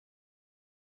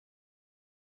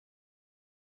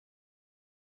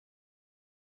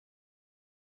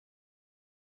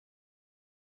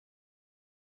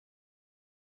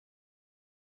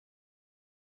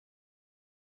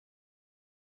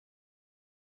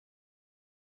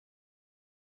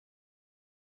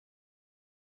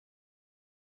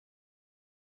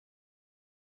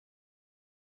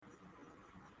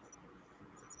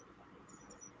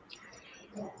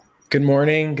Good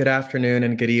morning, good afternoon,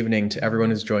 and good evening to everyone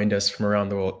who's joined us from around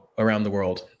the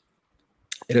world.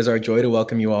 It is our joy to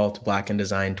welcome you all to Black in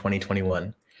Design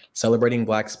 2021, celebrating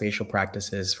Black spatial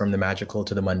practices from the magical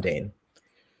to the mundane.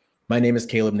 My name is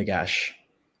Caleb Nagash.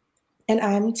 And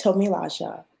I'm Tomi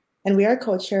Laja, and we are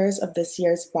co-chairs of this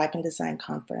year's Black in Design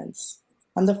conference.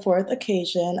 On the fourth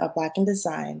occasion of Black in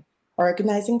Design, our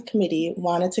organizing committee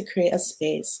wanted to create a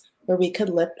space where we could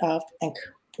lift up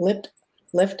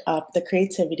the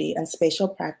creativity and spatial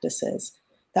practices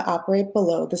that operate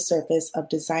below the surface of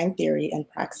design theory and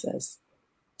praxis.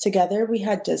 Together, we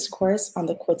had discourse on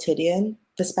the quotidian,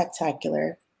 the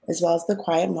spectacular, as well as the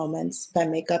quiet moments that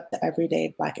make up the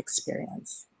everyday Black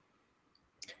experience.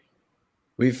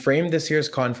 We've framed this year's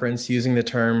conference using the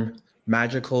term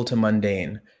magical to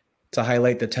mundane to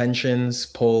highlight the tensions,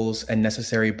 pulls, and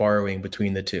necessary borrowing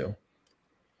between the two.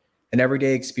 An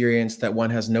everyday experience that one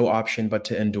has no option but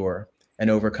to endure and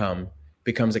overcome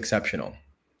becomes exceptional.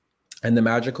 And the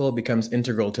magical becomes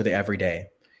integral to the everyday,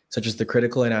 such as the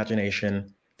critical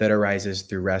imagination that arises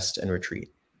through rest and retreat.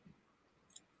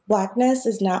 Blackness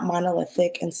is not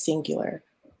monolithic and singular,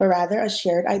 but rather a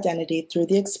shared identity through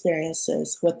the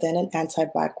experiences within an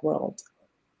anti-Black world,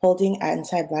 holding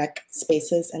anti-Black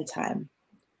spaces and time.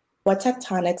 What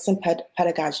tectonics and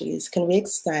pedagogies can we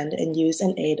extend and use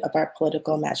in aid of our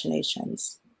political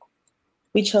imaginations?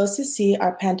 We chose to see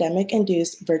our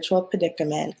pandemic-induced virtual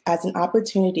predicament as an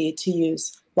opportunity to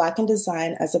use Black in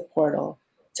Design as a portal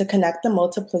to connect the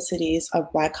multiplicities of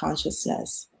Black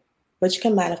consciousness, which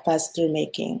can manifest through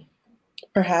making.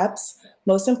 Perhaps,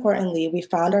 most importantly, we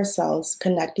found ourselves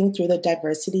connecting through the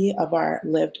diversity of our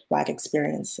lived Black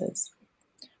experiences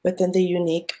within the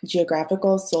unique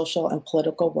geographical, social, and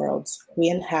political worlds we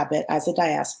inhabit as a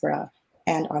diaspora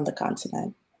and on the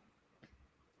continent.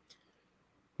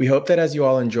 We hope that as you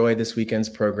all enjoy this weekend's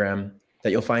program,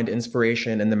 that you'll find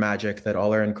inspiration in the magic that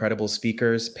all our incredible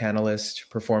speakers, panelists,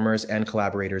 performers, and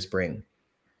collaborators bring.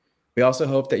 We also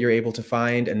hope that you're able to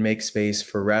find and make space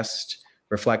for rest,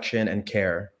 reflection, and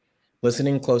care,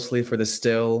 listening closely for the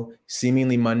still,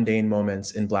 seemingly mundane moments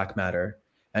in Black matter,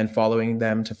 and following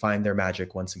them to find their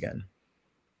magic once again.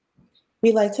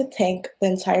 We'd like to thank the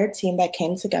entire team that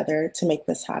came together to make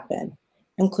this happen,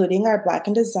 including our Black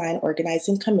in Design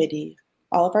organizing committee,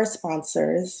 all of our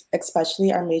sponsors,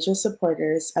 especially our major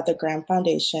supporters at the Graham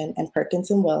Foundation and Perkins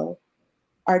and Will,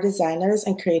 our designers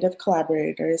and creative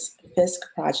collaborators, Fisk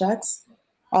Projects,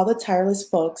 all the tireless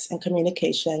folks in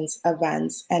communications,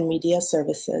 events, and media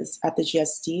services at the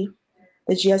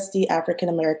GSD African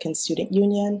American Student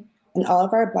Union, and all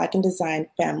of our Black in Design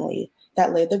family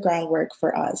that laid the groundwork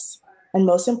for us, and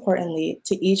most importantly,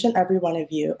 to each and every one of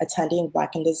you attending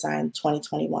Black in Design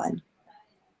 2021.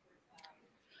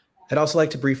 I'd also like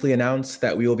to briefly announce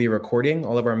that we will be recording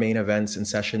all of our main events and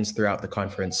sessions throughout the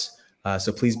conference.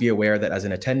 So please be aware that as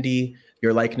an attendee,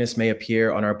 your likeness may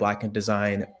appear on our Black in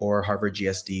Design or Harvard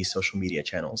GSD social media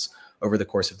channels over the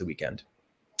course of the weekend.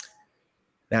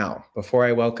 Now, before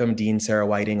I welcome Dean Sarah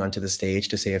Whiting onto the stage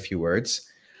to say a few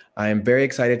words, I am very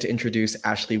excited to introduce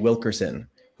Ashley Wilkerson,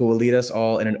 who will lead us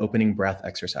all in an opening breath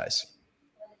exercise.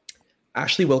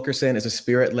 Ashley Wilkerson is a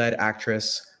spirit-led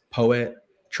actress, poet,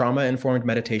 trauma-informed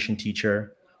meditation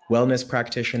teacher, wellness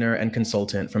practitioner, and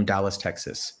consultant from Dallas,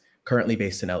 Texas, currently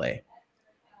based in LA.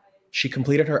 She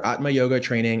completed her Atma Yoga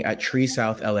training at Tree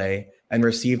South LA and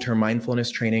received her mindfulness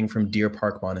training from Deer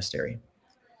Park Monastery.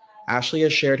 Ashley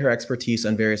has shared her expertise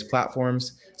on various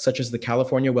platforms, such as the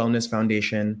California Wellness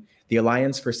Foundation, the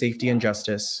Alliance for Safety and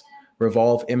Justice,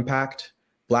 Revolve Impact,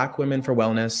 Black Women for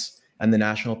Wellness, and the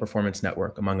National Performance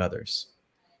Network, among others.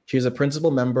 She is a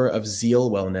principal member of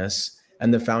Zeal Wellness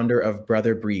and the founder of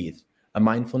Brother Breathe, a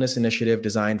mindfulness initiative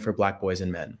designed for Black boys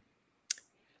and men.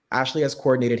 Ashley has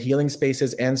coordinated healing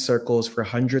spaces and circles for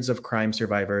hundreds of crime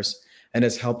survivors and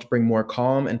has helped bring more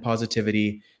calm and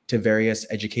positivity to various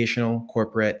educational,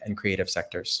 corporate, and creative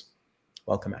sectors.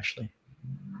 Welcome, Ashley.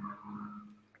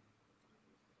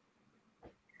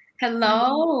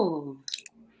 Hello.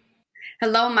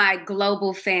 Hello, my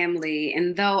global family.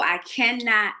 And though I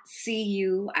cannot see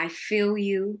you, I feel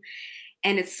you.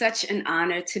 And it's such an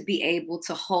honor to be able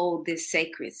to hold this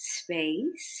sacred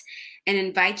space and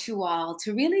invite you all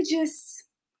to really just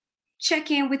check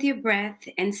in with your breath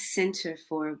and center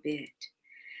for a bit.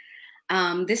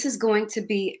 This is going to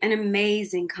be an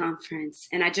amazing conference.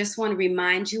 And I just want to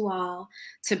remind you all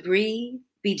to breathe,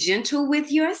 be gentle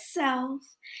with yourself,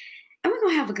 and we're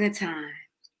going to have a good time.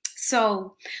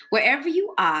 So wherever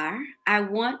you are, I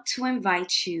want to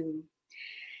invite you,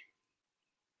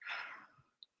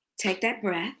 take that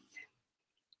breath,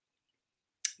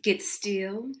 get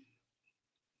still,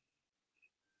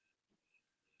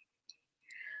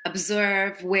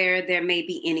 Observe where there may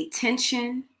be any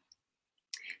tension.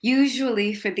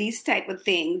 Usually for these type of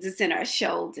things, it's in our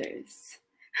shoulders.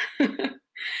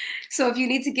 So if you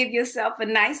need to give yourself a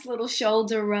nice little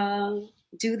shoulder rub,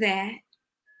 do that.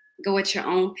 Go at your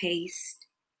own pace.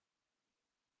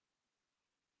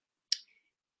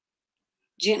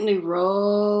 Gently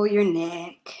roll your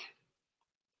neck.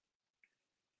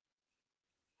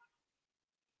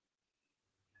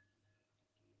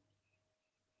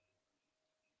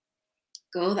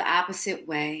 Go the opposite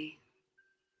way.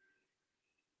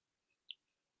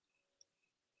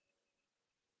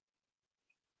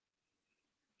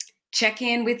 Check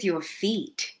in with your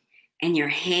feet and your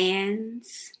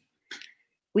hands.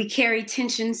 We carry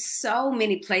tension so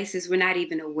many places we're not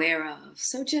even aware of.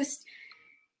 So just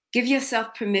give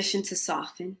yourself permission to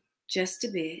soften just a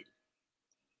bit.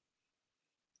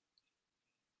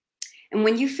 And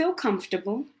when you feel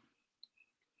comfortable,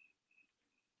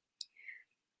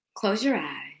 close your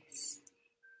eyes.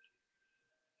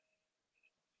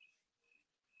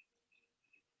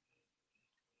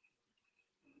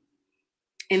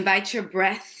 Invite your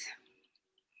breath.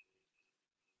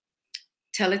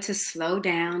 Tell it to slow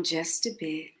down just a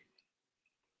bit.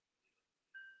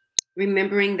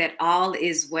 Remembering that all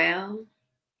is well.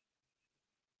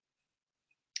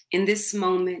 In this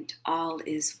moment, all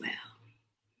is well.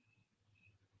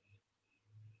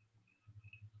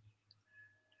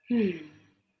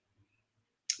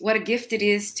 What a gift it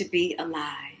is to be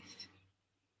alive.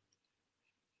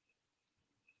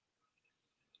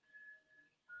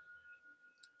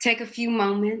 Take a few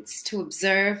moments to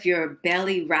observe your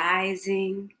belly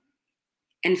rising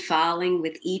and falling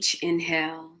with each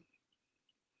inhale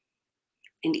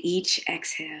and each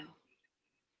exhale.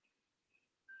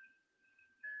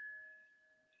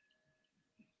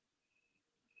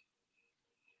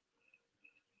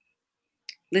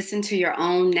 Listen to your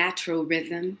own natural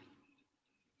rhythm.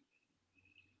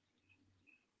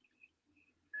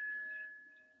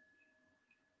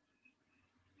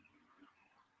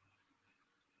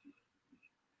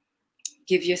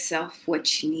 Give yourself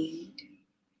what you need.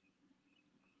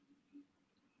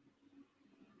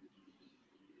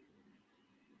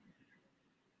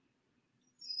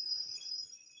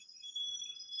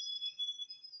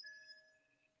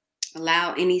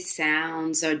 Allow any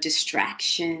sounds or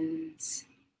distractions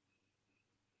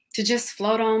to just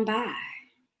float on by.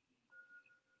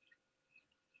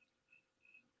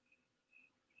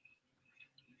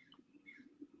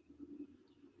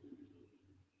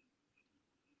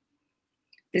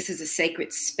 This is a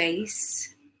sacred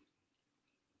space.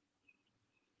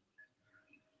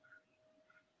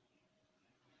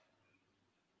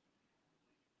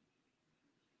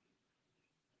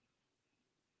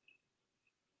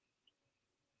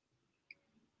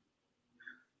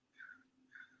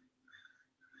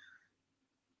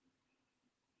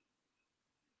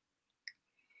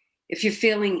 If you're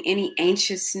feeling any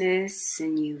anxiousness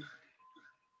and you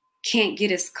can't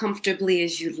get as comfortably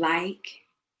as you like,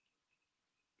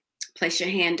 place your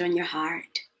hand on your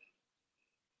heart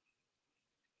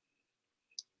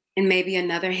and maybe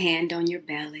another hand on your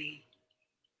belly.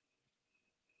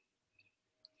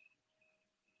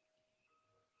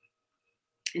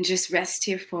 And just rest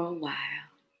here for a while.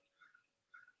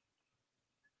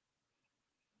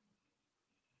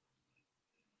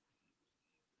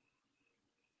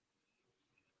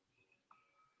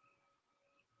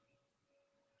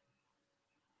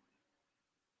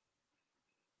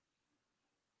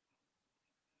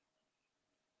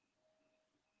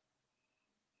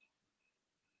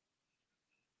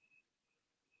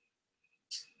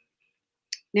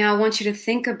 Now I want you to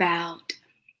think about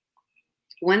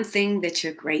one thing that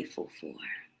you're grateful for.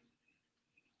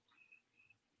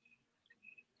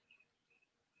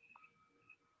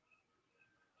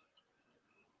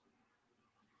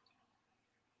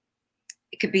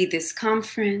 It could be this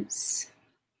conference.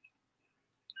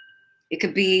 It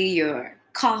could be your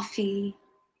coffee,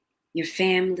 your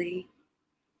family,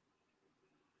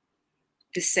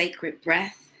 the sacred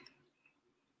breath.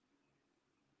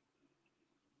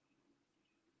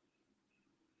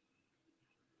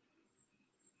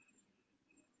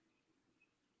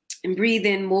 And breathe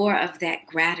in more of that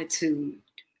gratitude.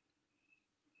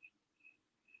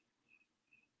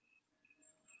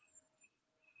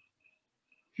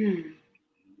 And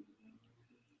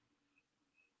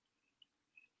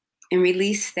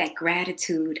release that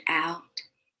gratitude out.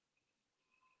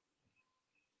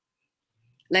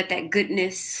 Let that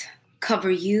goodness cover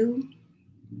you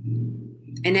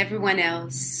and everyone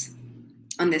else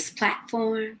on this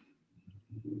platform.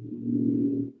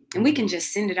 And we can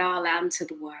just send it all out into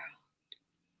the world.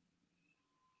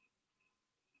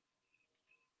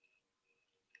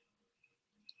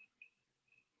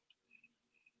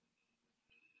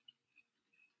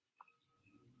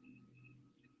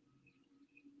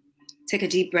 Take a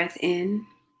deep breath in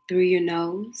through your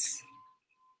nose,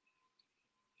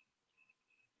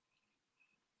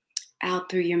 out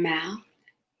through your mouth.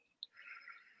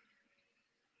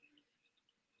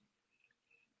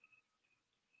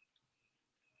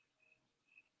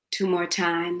 Two more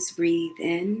times, breathe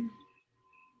in.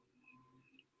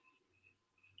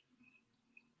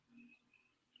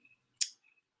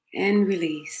 And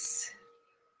release.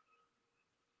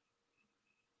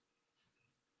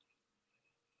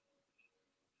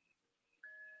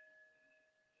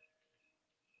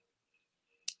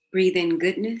 Breathe in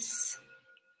goodness.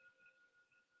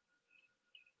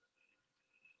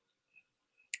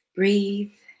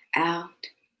 Breathe out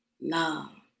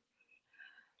love.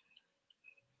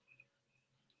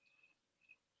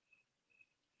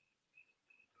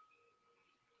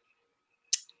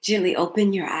 Gently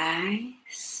open your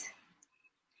eyes.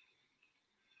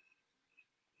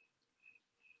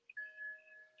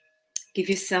 Give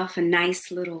yourself a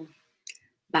nice little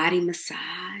body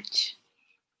massage.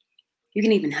 You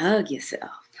can even hug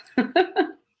yourself.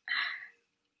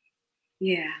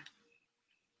 Yeah.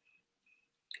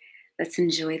 Let's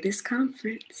enjoy this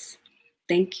conference.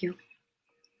 Thank you.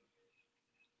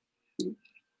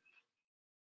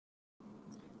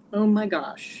 Oh my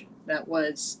gosh, that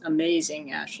was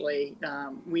amazing, Ashley.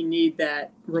 We need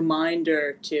that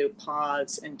reminder to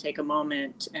pause and take a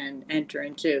moment and enter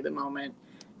into the moment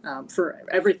for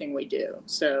everything we do.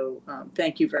 So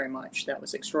thank you very much. That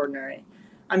was extraordinary.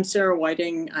 I'm Sarah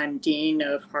Whiting. I'm Dean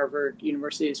of Harvard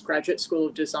University's Graduate School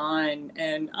of Design,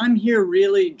 and I'm here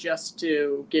really just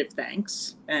to give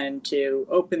thanks and to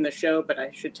open the show, but I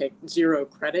should take zero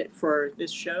credit for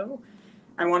this show.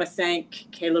 I want to thank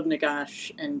Caleb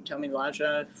Nagash and Tomi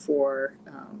Laja for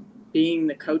being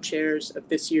the co-chairs of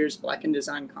this year's Black in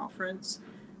Design Conference.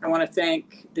 I want to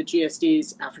thank the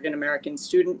GSD's African American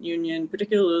Student Union,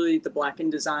 particularly the Black in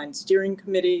Design Steering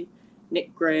Committee,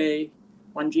 Nick Gray,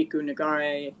 Wanjiku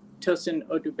Nagare, Tosin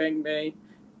Odubengbe,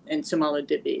 and Somala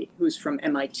Dibi, who's from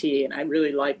MIT. And I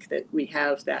really like that we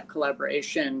have that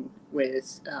collaboration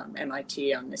with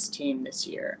MIT on this team this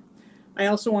year. I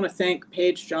also want to thank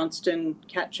Paige Johnston,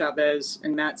 Kat Chavez,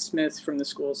 and Matt Smith from the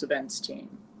school's events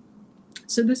team.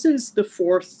 So this is the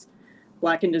fourth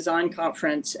Black in Design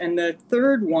conference, and the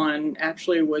third one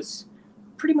actually was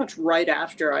pretty much right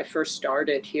after I first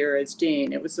started here as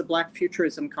dean. It was the Black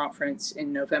Futurism Conference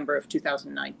in November of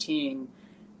 2019.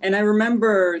 And I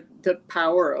remember the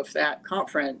power of that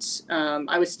conference.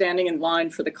 I was standing in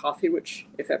line for the coffee, which,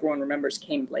 if everyone remembers,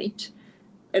 came late.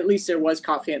 At least there was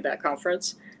coffee at that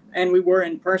conference. And we were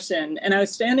in person. And I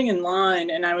was standing in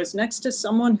line, and I was next to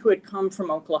someone who had come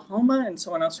from Oklahoma and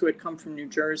someone else who had come from New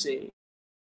Jersey.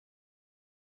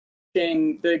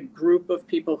 The group of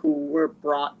people who were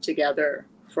brought together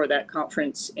for that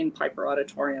conference in Piper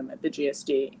Auditorium at the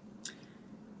GSD.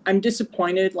 I'm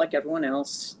disappointed, like everyone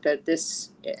else, that this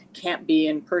can't be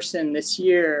in person this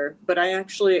year, but I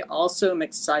actually also am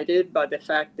excited by the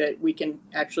fact that we can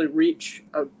actually reach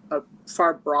a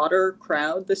far broader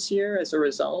crowd this year as a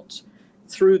result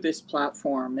through this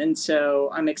platform. And so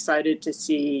I'm excited to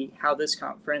see how this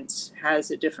conference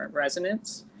has a different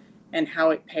resonance and how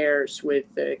it pairs with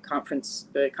the conferences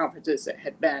that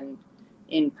had been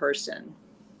in person.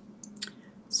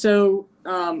 So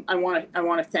I want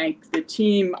to thank the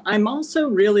team. I'm also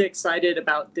really excited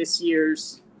about this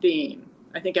year's theme.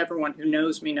 I think everyone who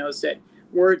knows me knows that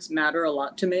words matter a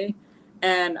lot to me.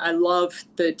 And I love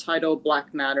the title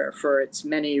Black Matter for its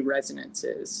many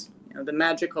resonances. You know, the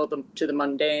magical to the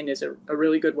mundane is a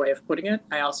really good way of putting it.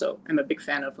 I also am a big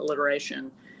fan of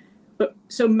alliteration. But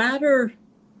so matter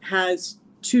has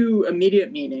two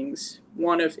immediate meanings,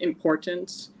 one of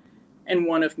importance and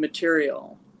one of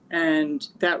material. And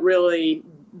that really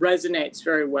resonates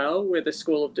very well with the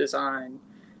School of Design.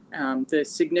 The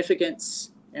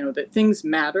significance, that things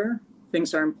matter,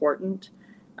 things are important,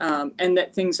 and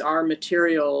that things are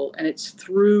material. And it's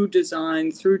through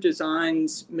design, through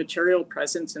design's material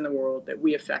presence in the world that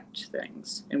we affect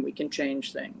things and we can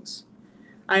change things.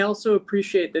 I also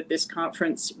appreciate that this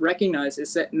conference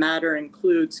recognizes that matter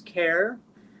includes care,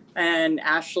 and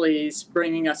Ashley's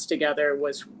bringing us together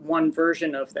was one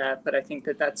version of that, but I think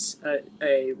that that's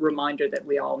a reminder that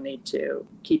we all need to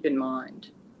keep in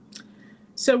mind.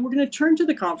 So we're going to turn to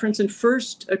the conference, and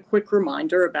first a quick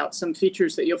reminder about some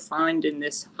features that you'll find in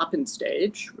this Happen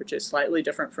stage, which is slightly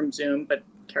different from Zoom, but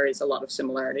carries a lot of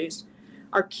similarities.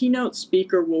 Our keynote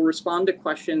speaker will respond to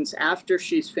questions after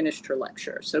she's finished her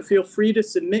lecture. So feel free to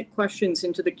submit questions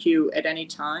into the queue at any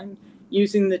time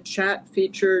using the chat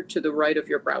feature to the right of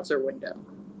your browser window.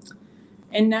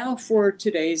 And now for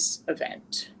today's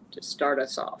event, to start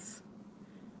us off.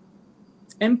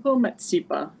 Mpho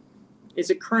Matsipa is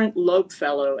a current Loeb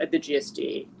Fellow at the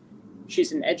GSD.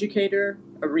 She's an educator,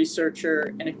 a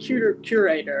researcher, and a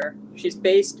curator. She's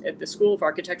based at the School of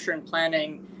Architecture and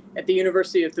Planning at the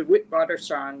University of the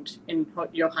Witwatersrand in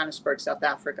Johannesburg, South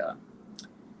Africa.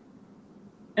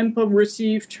 Mpho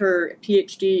received her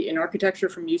PhD in architecture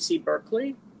from UC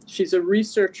Berkeley. She's a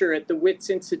researcher at the Wits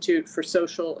Institute for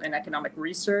Social and Economic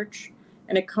Research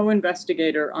and a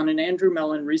co-investigator on an Andrew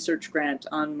Mellon research grant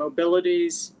on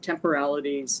mobilities,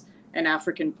 temporalities, and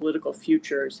African political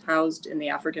futures housed in the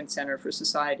African Center for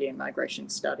Society and Migration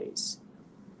Studies.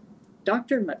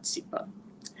 Dr. Matsipa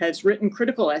has written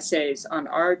critical essays on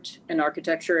art and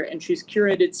architecture, and she's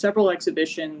curated several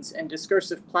exhibitions and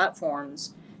discursive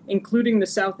platforms, including the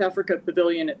South Africa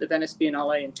Pavilion at the Venice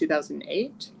Biennale in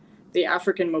 2008, the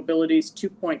African Mobilities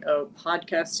 2.0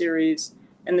 podcast series,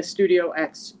 and the Studio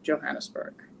X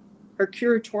Johannesburg. Her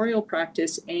curatorial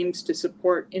practice aims to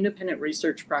support independent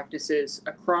research practices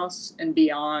across and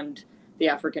beyond the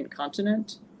African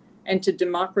continent, and to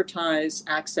democratize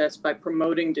access by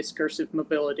promoting discursive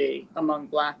mobility among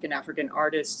Black and African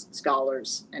artists,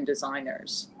 scholars, and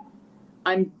designers.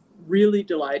 I'm really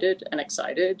delighted and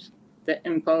excited that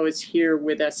Mpho is here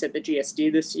with us at the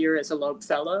GSD this year as a Loeb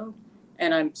Fellow,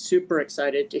 and I'm super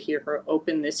excited to hear her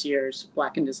open this year's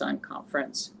Black in Design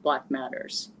Conference, Black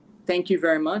Matters. Thank you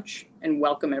very much, and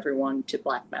welcome everyone to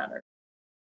Black Matter.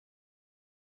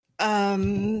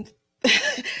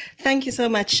 Thank you so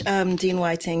much, Dean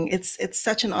Whiting. It's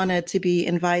such an honor to be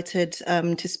invited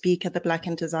to speak at the Black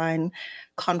in Design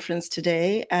Conference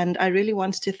today, and I really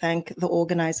want to thank the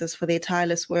organizers for their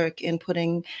tireless work in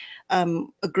putting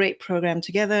a great program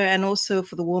together, and also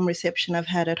for the warm reception I've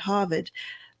had at Harvard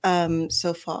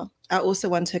so far. I also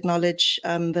want to acknowledge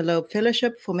the Loeb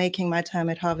Fellowship for making my time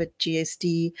at Harvard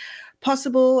GSD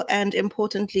possible, and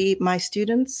importantly, my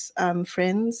students,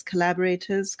 friends,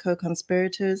 collaborators,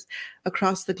 co-conspirators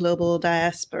across the global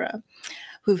diaspora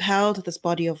who've held this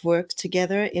body of work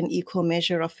together in equal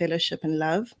measure of fellowship and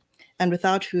love, and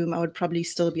without whom I would probably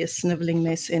still be a sniveling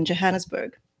mess in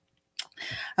Johannesburg.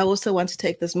 I also want to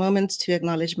take this moment to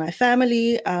acknowledge my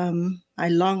family, my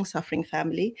long-suffering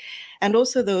family, and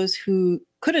also those who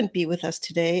couldn't be with us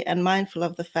today, and mindful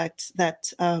of the fact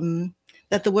that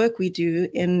that the work we do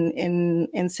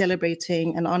in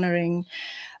celebrating and honoring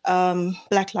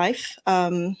Black life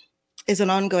is an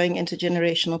ongoing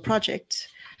intergenerational project.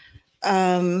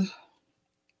 So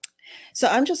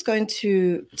I'm just going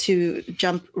to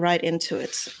jump right into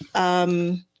it.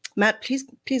 Matt,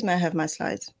 please may I have my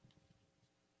slides?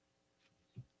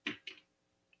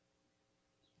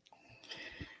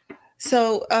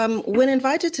 So when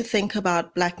invited to think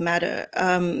about Black Matter,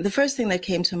 the first thing that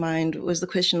came to mind was the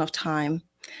question of time,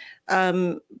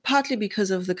 partly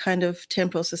because of the kind of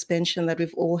temporal suspension that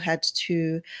we've all had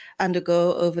to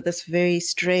undergo over this very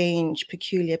strange,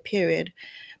 peculiar period,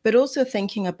 but also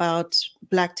thinking about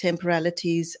Black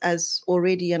temporalities as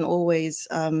already and always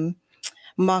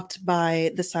marked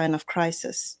by the sign of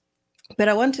crisis. But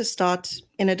I want to start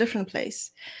in a different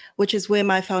place, which is where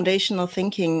my foundational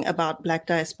thinking about Black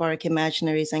diasporic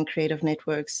imaginaries and creative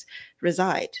networks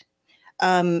reside.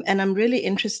 And I'm really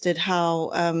interested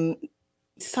how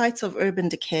sites of urban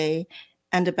decay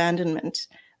and abandonment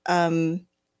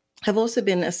have also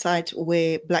been a site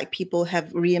where Black people have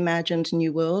reimagined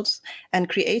new worlds and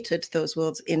created those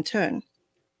worlds in turn.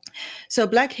 So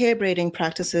Black hair braiding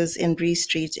practices in Bree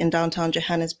Street in downtown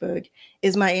Johannesburg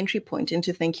is my entry point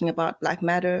into thinking about Black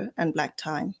matter and Black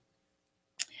time.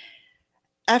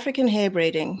 African hair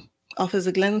braiding offers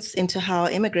a glimpse into how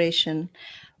immigration,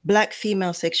 Black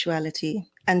female sexuality,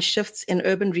 and shifts in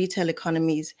urban retail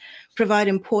economies provide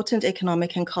important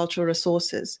economic and cultural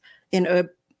resources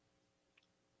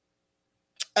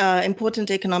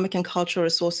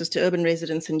to urban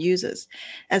residents and users.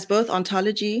 As both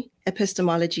ontology,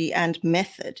 epistemology, and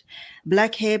method,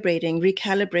 Black hair braiding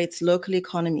recalibrates local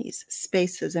economies,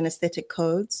 spaces, and aesthetic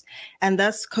codes, and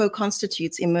thus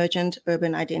co-constitutes emergent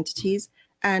urban identities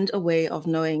and a way of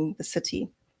knowing the city.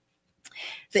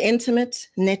 The intimate,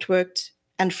 networked,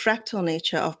 and fractal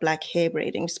nature of Black hair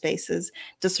braiding spaces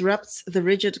disrupts the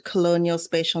rigid colonial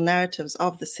spatial narratives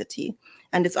of the city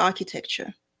and its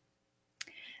architecture.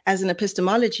 As an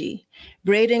epistemology,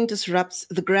 braiding disrupts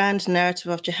the grand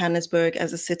narrative of Johannesburg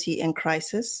as a city in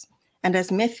crisis, and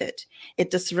as method, it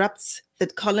disrupts the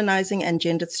colonizing and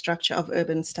gendered structure of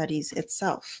urban studies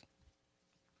itself.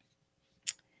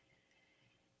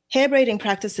 Hair braiding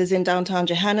practices in downtown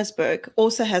Johannesburg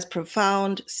also has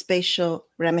profound spatial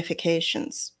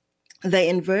ramifications. They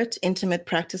invert intimate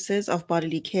practices of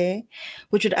bodily care,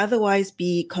 which would otherwise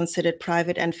be considered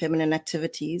private and feminine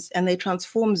activities, and they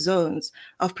transform zones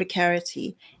of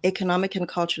precarity, economic and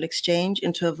cultural exchange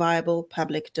into a viable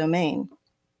public domain.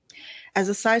 As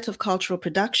a site of cultural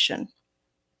production,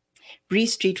 Bree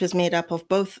Street was made up of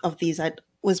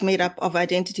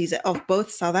identities of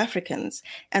both South Africans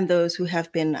and those who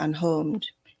have been unhomed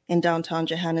in downtown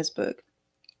Johannesburg.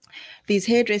 These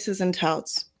hairdressers and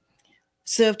touts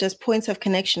served as points of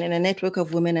connection in a network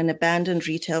of women in abandoned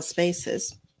retail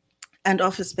spaces and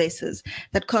office spaces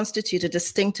that constitute a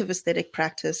distinctive aesthetic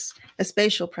practice, a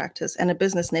spatial practice, and a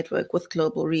business network with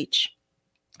global reach.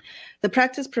 The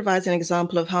practice provides an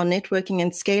example of how networking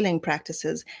and scaling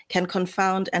practices can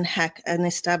confound and hack an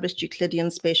established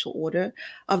Euclidean spatial order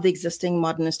of the existing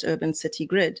modernist urban city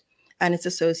grid and its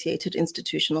associated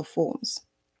institutional forms.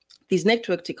 These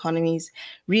networked economies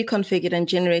reconfigured and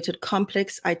generated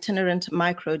complex itinerant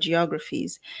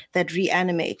microgeographies that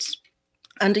reanimate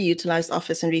underutilized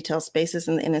office and retail spaces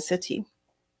in the inner city.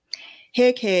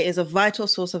 Hair care is a vital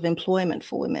source of employment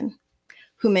for women,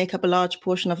 who make up a large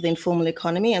portion of the informal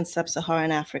economy in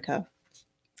sub-Saharan Africa.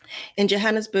 In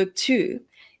Johannesburg, too,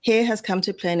 hair has come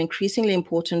to play an increasingly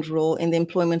important role in the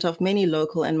employment of many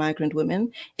local and migrant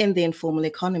women in the informal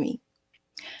economy.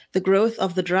 The growth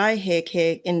of the dry hair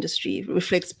care industry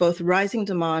reflects both rising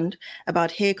demand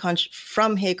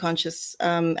from hair-conscious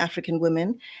African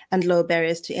women and low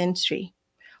barriers to entry.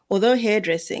 Although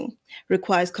hairdressing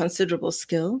requires considerable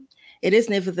skill, it is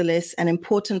nevertheless an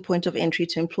important point of entry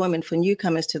to employment for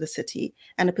newcomers to the city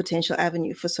and a potential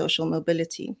avenue for social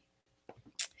mobility.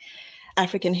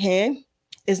 African hair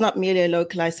is not merely a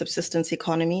localized subsistence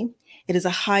economy. It is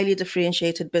a highly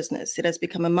differentiated business. It has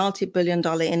become a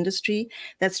multi-billion-dollar industry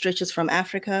that stretches from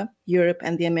Africa, Europe,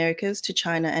 and the Americas to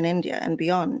China and India and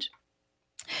beyond,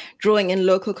 drawing in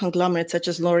local conglomerates such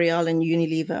as L'Oreal and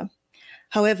Unilever.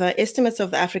 However, estimates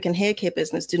of the African hair care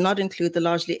business do not include the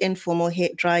largely informal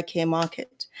dry care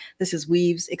market. This is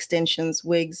weaves, extensions,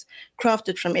 wigs,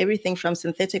 crafted from everything from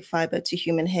synthetic fiber to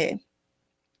human hair.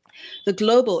 The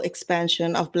global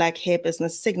expansion of Black hair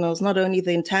business signals not only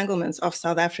the entanglements of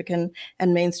South African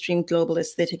and mainstream global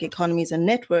aesthetic economies and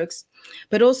networks,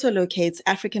 but also locates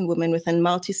African women within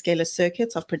multi-scalar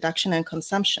circuits of production and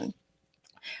consumption,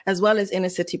 as well as inner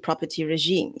city property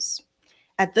regimes.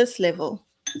 At this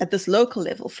local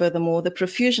level, furthermore, the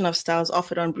profusion of styles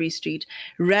offered on Bree Street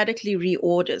radically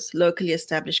reorders locally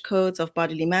established codes of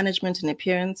bodily management and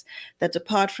appearance that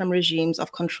depart from regimes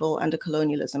of control under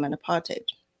colonialism and apartheid.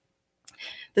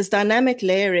 This dynamic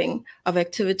layering of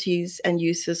activities and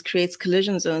uses creates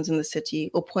collision zones in the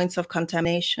city or points of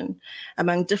contamination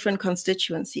among different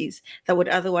constituencies that would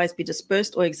otherwise be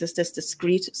dispersed or exist as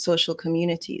discrete social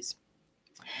communities.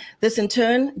 This in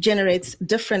turn generates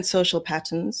different social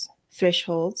patterns,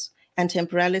 thresholds, and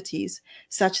temporalities,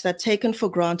 such that taken for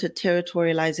granted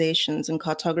territorializations and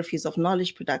cartographies of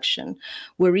knowledge production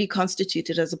were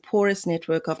reconstituted as a porous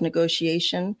network of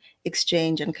negotiation,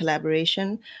 exchange, and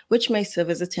collaboration, which may serve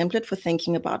as a template for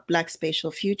thinking about Black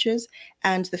spatial futures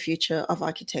and the future of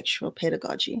architectural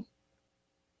pedagogy.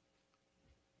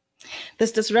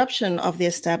 This disruption of the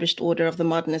established order of the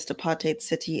modernist apartheid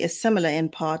city is similar in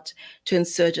part to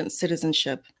insurgent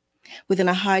citizenship within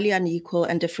a highly unequal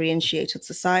and differentiated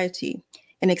society.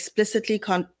 It explicitly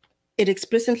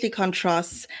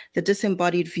contrasts the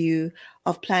disembodied view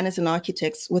of planners and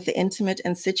architects with the intimate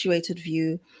and situated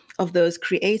view of those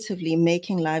creatively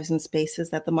making lives in spaces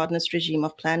that the modernist regime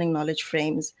of planning knowledge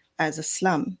frames as a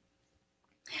slum.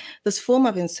 This form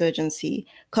of insurgency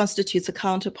constitutes a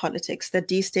counter-politics that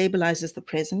destabilizes the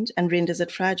present and renders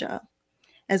it fragile.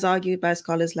 As argued by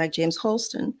scholars like James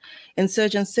Holston,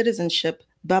 insurgent citizenship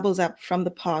bubbles up from the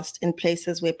past in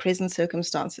places where present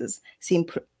circumstances seem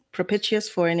propitious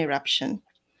for an eruption.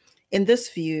 In this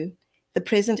view, the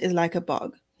present is like a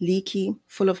bog, leaky,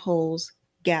 full of holes,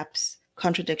 gaps,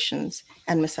 contradictions,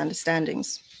 and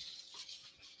misunderstandings.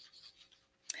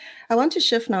 I want to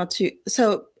shift now to,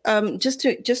 just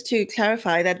to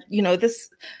clarify that, this,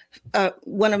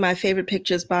 one of my favorite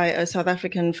pictures by a South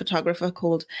African photographer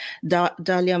called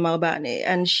Dalia Malbane,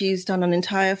 and she's done an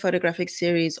entire photographic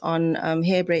series on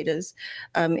hair braiders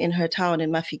in her town in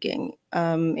Mafeking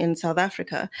in South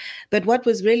Africa. But what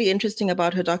was really interesting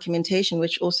about her documentation,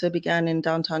 which also began in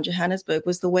downtown Johannesburg,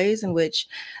 was the ways in which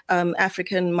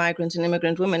African migrant and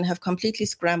immigrant women have completely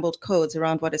scrambled codes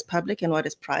around what is public and what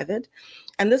is private.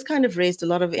 And this kind of raised a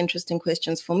lot of interesting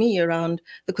questions for me around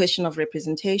the question of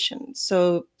representation.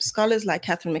 So scholars like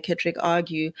Catherine McKittrick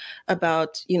argue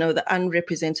about, the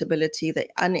unrepresentability, the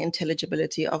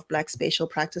unintelligibility of Black spatial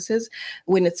practices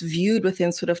when it's viewed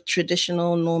within sort of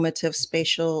traditional normative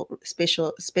spatial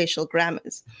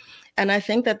grammars. And I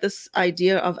think that this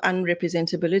idea of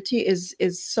unrepresentability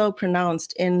is so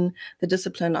pronounced in the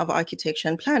discipline of architecture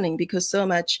and planning, because so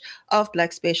much of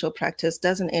Black spatial practice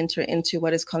doesn't enter into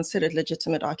what is considered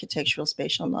legitimate architectural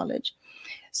spatial knowledge.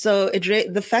 So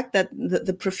the fact that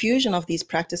the profusion of these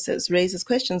practices raises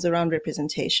questions around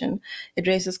representation. It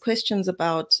raises questions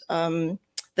about the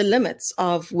limits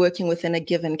of working within a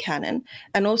given canon,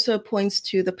 and also points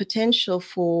to the potential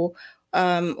for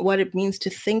what it means to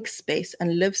think space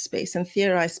and live space and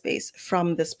theorize space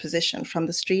from this position, from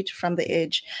the street, from the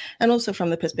edge, and also from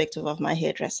the perspective of my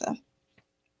hairdresser.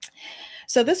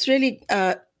 So this really,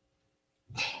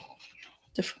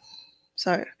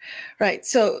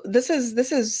 So this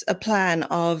is a plan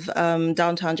of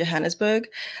downtown Johannesburg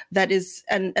that is,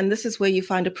 and this is where you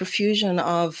find a profusion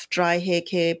of dry hair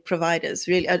care providers,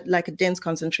 really like a dense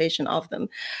concentration of them.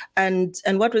 And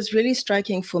what was really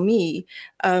striking for me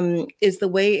is the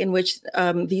way in which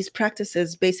these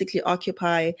practices basically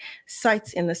occupy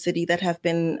sites in the city that have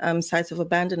been sites of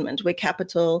abandonment, where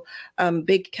capital,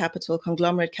 big capital,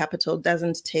 conglomerate capital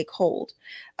doesn't take hold.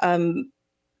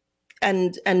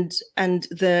 And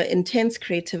the intense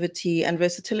creativity and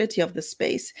versatility of the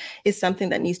space is something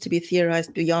that needs to be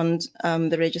theorized beyond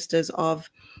the registers of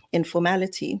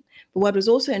informality. But what was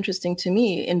also interesting to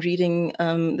me in reading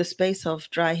the space of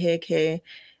dry hair care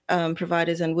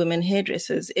providers and women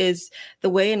hairdressers is the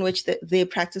way in which their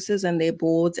practices and their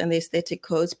boards and their aesthetic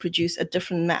codes produce a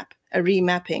different map, a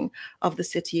remapping of the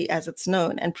city as it's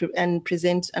known, and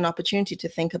present an opportunity to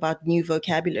think about new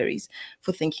vocabularies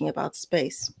for thinking about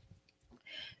space.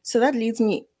 So that leads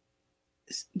me,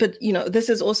 but this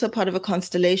is also part of a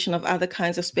constellation of other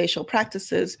kinds of spatial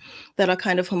practices that are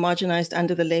kind of homogenized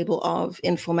under the label of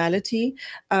informality.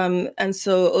 And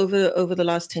so over the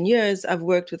last 10 years, I've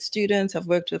worked with students, I've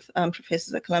worked with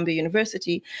professors at Columbia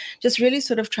University, just really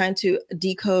sort of trying to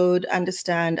decode,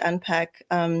 understand, unpack,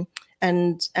 and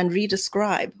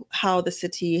redescribe how the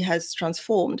city has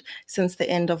transformed since the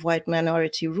end of white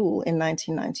minority rule in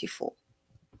 1994.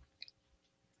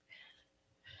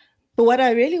 But what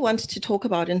I really wanted to talk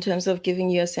about in terms of giving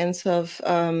you a sense of,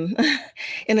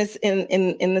 in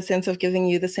the sense of giving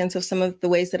you the sense of some of the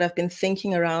ways that I've been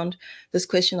thinking around this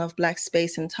question of Black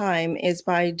space and time, is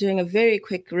by doing a very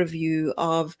quick review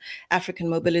of African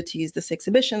Mobilities, this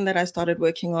exhibition that I started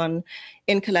working on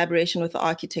in collaboration with the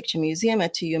Architecture Museum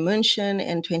at TU München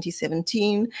in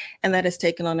 2017, and that has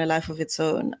taken on a life of its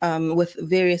own with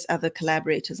various other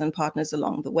collaborators and partners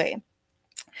along the way.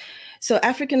 So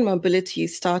African Mobilities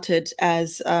started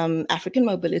as African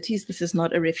Mobilities. This is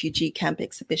not a refugee camp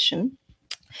exhibition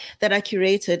that I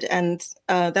curated, and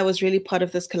that was really part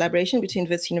of this collaboration between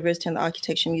Wits University and the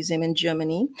Architecture Museum in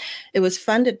Germany. It was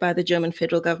funded by the German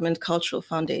federal government Cultural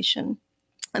Foundation,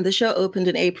 and the show opened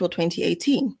in April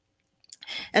 2018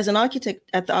 as an architect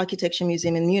at the Architecture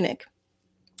Museum in Munich.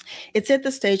 It set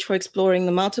the stage for exploring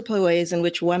the multiple ways in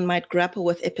which one might grapple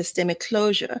with epistemic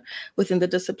closure within the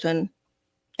discipline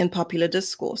in popular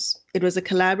discourse. It was a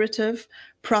collaborative,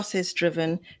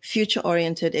 process-driven,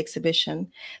 future-oriented exhibition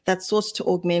that sought to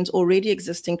augment already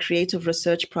existing creative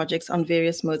research projects on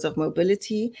various modes of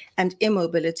mobility and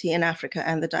immobility in Africa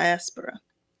and the diaspora.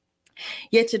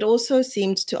 Yet it also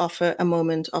seemed to offer a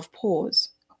moment of pause.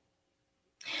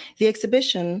 The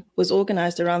exhibition was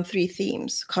organized around three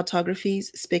themes: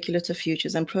 cartographies, speculative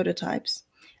futures, and prototypes.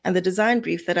 And the design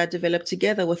brief that I developed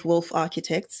together with Wolf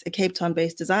Architects, a Cape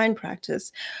Town-based design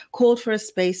practice, called for a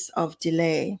space of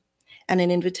delay and an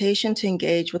invitation to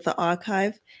engage with the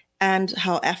archive and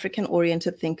how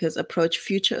African-oriented thinkers approach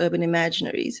future urban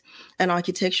imaginaries and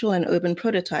architectural and urban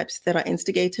prototypes that are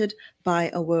instigated by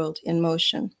a world in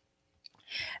motion.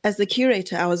 As the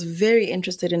curator, I was very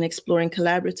interested in exploring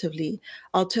collaboratively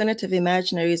alternative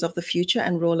imaginaries of the future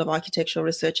and role of architectural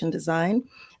research and design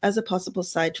as a possible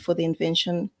site for the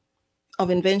invention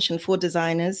for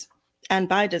designers and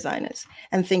by designers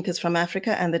and thinkers from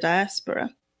Africa and the diaspora.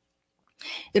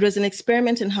 It was an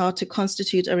experiment in how to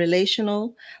constitute a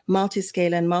relational,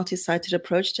 multi-scale and multi-sited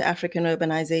approach to African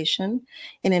urbanization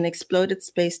in an exploded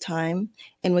space-time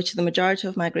in which the majority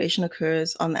of migration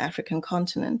occurs on the African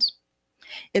continent.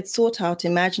 It sought out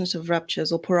imaginative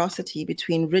ruptures or porosity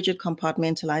between rigid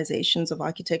compartmentalizations of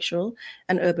architectural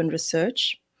and urban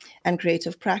research and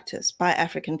creative practice by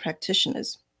African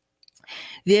practitioners.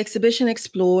 The exhibition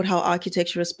explored how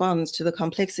architecture responds to the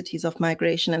complexities of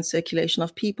migration and circulation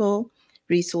of people,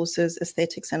 resources,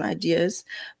 aesthetics, and ideas,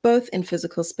 both in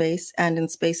physical space and in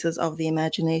spaces of the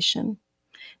imagination.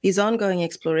 These ongoing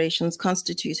explorations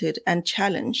constituted and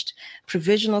challenged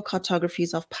provisional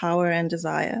cartographies of power and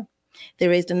desire. They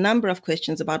raised a number of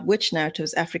questions about which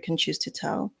narratives Africans choose to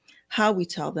tell, how we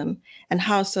tell them, and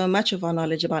how so much of our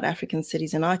knowledge about African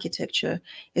cities and architecture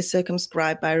is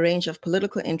circumscribed by a range of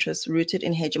political interests rooted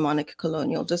in hegemonic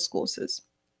colonial discourses.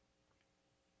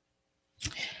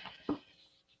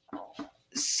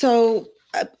 So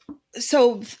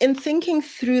in thinking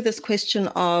through this question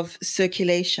of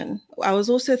circulation, I was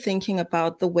also thinking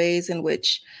about the ways in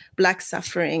which Black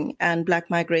suffering and Black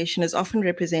migration is often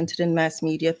represented in mass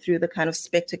media through the kind of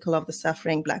spectacle of the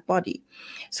suffering Black body.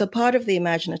 So part of the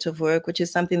imaginative work, which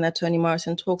is something that Toni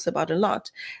Morrison talks about a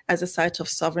lot as a site of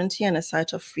sovereignty and a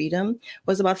site of freedom,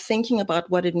 was about thinking about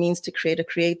what it means to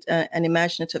create an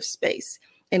imaginative space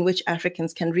in which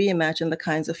Africans can reimagine the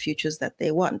kinds of futures that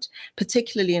they want,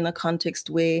 particularly in a context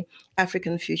where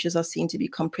African futures are seen to be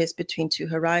compressed between two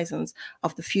horizons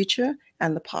of the future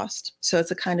and the past. So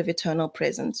it's a kind of eternal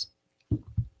present.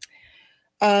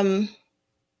 But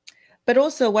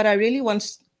also what I really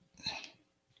want,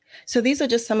 so these are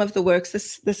just some of the works.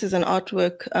 This is an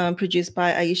artwork produced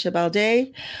by Aisha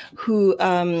Balde, who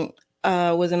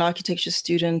was an architecture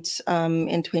student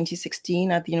in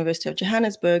 2016 at the University of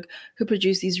Johannesburg, who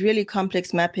produced these really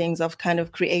complex mappings of kind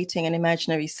of creating an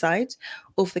imaginary site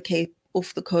off the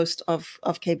coast of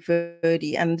Cape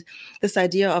Verde. And this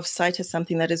idea of site as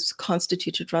something that is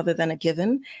constituted rather than a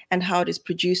given, and how it is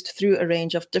produced through a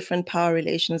range of different power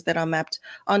relations that are mapped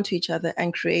onto each other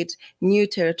and create new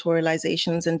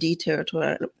territorializations and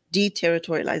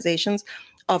deterritorializations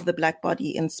of the Black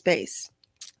body in space.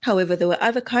 However, there were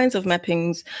other kinds of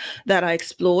mappings that I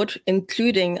explored,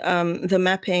 including the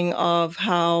mapping of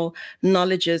how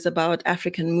knowledges about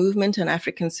African movement and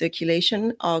African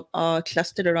circulation are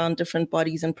clustered around different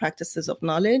bodies and practices of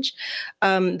knowledge.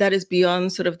 That is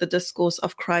beyond sort of the discourse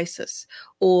of crisis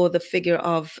or the figure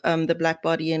of the Black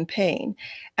body in pain.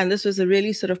 And this was a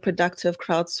really sort of productive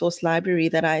crowdsourced library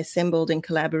that I assembled in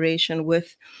collaboration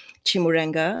with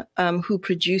Chimurenga, who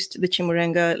produced the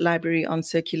Chimurenga Library on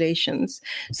Circulations.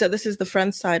 So this is the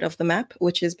front side of the map,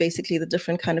 which is basically the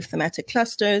different kind of thematic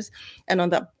clusters. And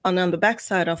on the back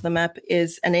side of the map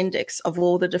is an index of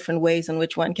all the different ways in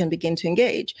which one can begin to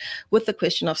engage with the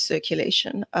question of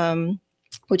circulation,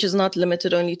 which is not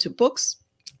limited only to books,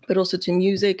 but also to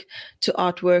music, to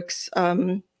artworks,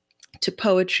 to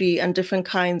poetry, and different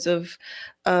kinds of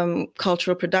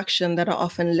cultural production that are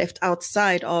often left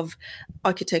outside of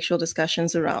architectural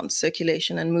discussions around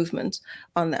circulation and movement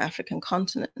on the African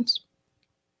continent.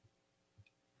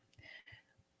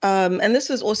 And this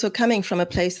was also coming from a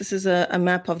place, this is a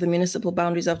map of the municipal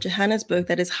boundaries of Johannesburg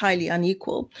that is highly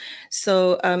unequal.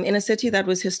 So in a city that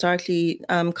was historically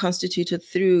constituted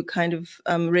through kind of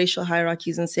racial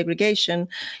hierarchies and segregation,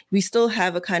 we still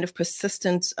have a kind of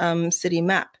persistent city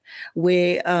map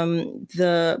where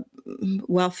the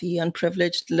wealthy and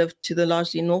privileged live to the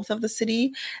largely north of the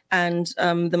city, and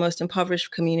the most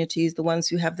impoverished communities, the ones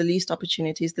who have the least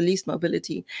opportunities, the least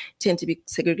mobility, tend to be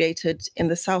segregated in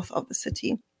the south of the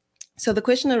city. So the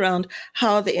question around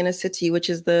how the inner city, which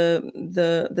is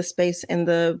the space in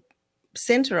the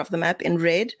center of the map in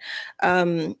red,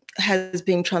 has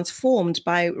been transformed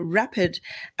by rapid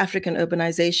African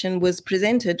urbanization, was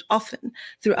presented often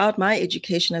throughout my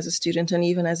education as a student and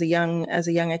even as a young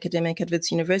academic at Wits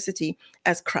University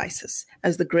as crisis,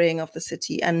 as the graying of the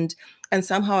city, and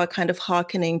somehow a kind of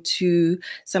hearkening to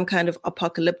some kind of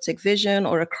apocalyptic vision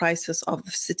or a crisis of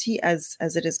the city as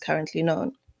it is currently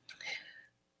known.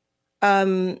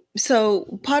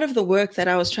 So part of the work that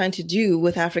I was trying to do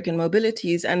with African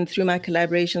mobilities and through my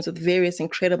collaborations with various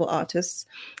incredible artists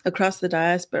across the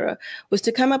diaspora was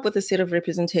to come up with a set of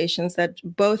representations that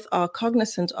both are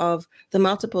cognizant of the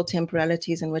multiple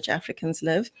temporalities in which Africans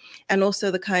live, and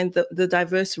also the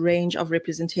diverse range of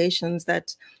representations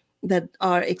that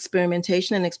our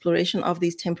experimentation and exploration of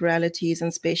these temporalities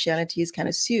and spatialities can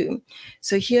assume.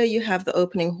 So here you have the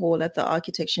opening hall at the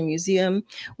Architecture Museum,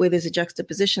 where there's a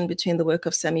juxtaposition between the work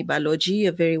of Sami Baloji,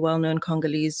 a very well-known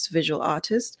Congolese visual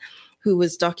artist, who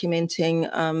was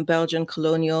documenting Belgian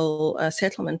colonial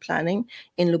settlement planning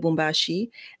in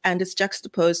Lubumbashi, and it's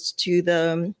juxtaposed to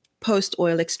the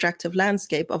post-oil extractive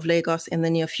landscape of Lagos in the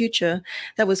near future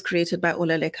that was created by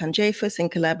Olale Kanjefus in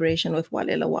collaboration with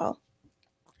Wale Lawal.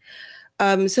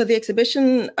 So the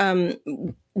exhibition,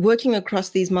 working across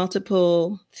these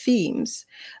multiple themes,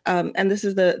 and this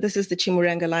is the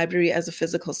Chimurenga Library as a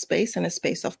physical space and a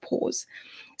space of pause.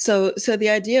 So the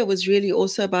idea was really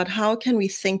also about how can we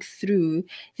think through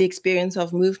the experience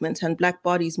of movement and Black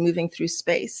bodies moving through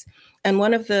space. And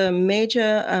one of the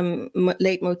major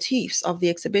leitmotifs of the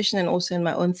exhibition, and also in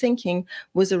my own thinking,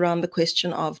 was around the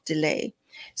question of delay.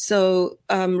 So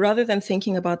rather than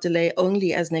thinking about delay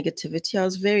only as negativity, I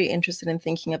was very interested in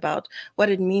thinking about what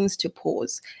it means to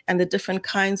pause and the different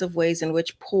kinds of ways in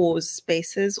which pause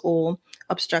spaces or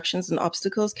obstructions and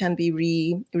obstacles can be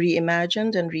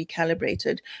reimagined and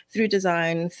recalibrated through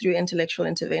design, through intellectual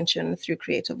intervention, through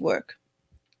creative work.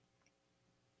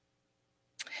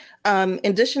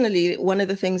 Additionally, one of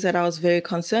the things that I was very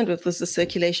concerned with was the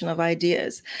circulation of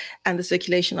ideas and the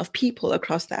circulation of people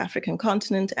across the African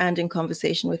continent and in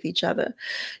conversation with each other.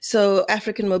 So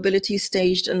African Mobility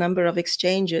staged a number of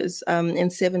exchanges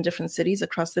in 7 different cities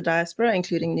across the diaspora,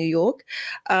 including New York,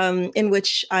 in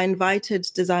which I invited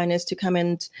designers to come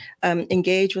and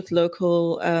engage with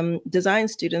local design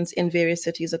students in various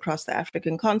cities across the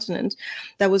African continent.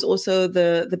 That was also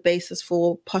the basis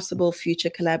for possible future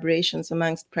collaborations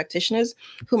amongst practitioners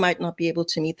who might not be able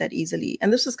to meet that easily.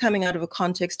 And this was coming out of a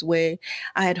context where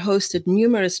I had hosted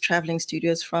numerous traveling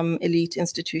studios from elite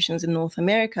institutions in North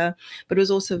America, but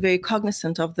was also very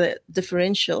cognizant of the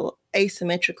differential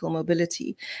asymmetrical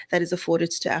mobility that is afforded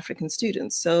to African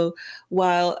students. So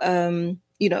while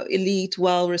elite,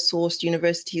 well-resourced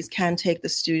universities can take the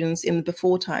students in the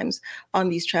before times on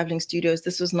these traveling studios,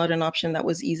 this was not an option that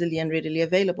was easily and readily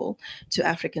available to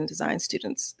African design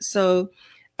students. So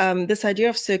this idea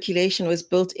of circulation was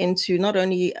built into not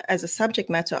only as a subject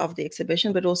matter of the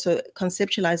exhibition, but also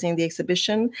conceptualizing the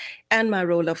exhibition and my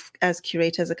role as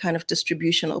curator as a kind of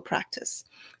distributional practice.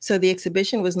 So the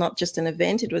exhibition was not just an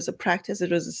event, it was a practice, it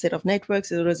was a set of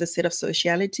networks, it was a set of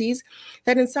socialities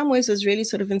that in some ways was really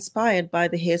sort of inspired by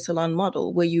the hair salon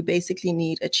model, where you basically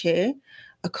need a chair,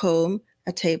 a comb,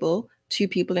 a table, 2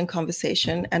 people in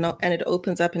conversation, and it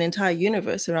opens up an entire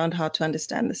universe around how to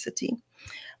understand the city.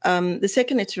 The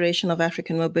second iteration of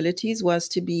African Mobilities was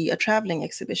to be a traveling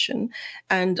exhibition,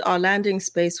 and our landing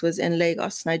space was in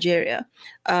Lagos, Nigeria,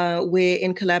 where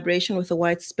in collaboration with the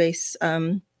White Space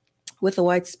in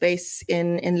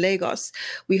Lagos,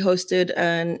 we hosted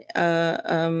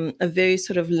a very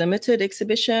sort of limited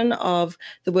exhibition of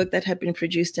the work that had been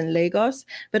produced in Lagos,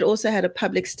 but also had a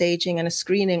public staging and a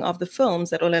screening of the films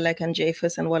that Olalekan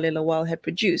Jefus and Wale Lawal had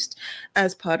produced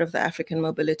as part of the African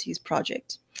Mobilities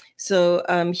project. So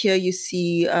here you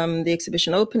see the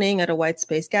exhibition opening at a White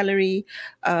Space Gallery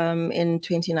in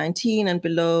 2019, and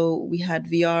below we had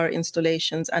VR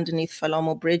installations underneath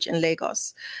Falomo Bridge in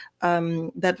Lagos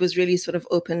that was really sort of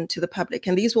open to the public.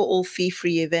 And these were all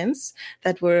fee-free events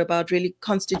that were about really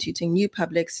constituting new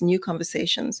publics, new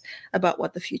conversations about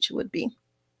what the future would be.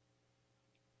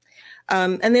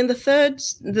 And then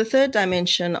the third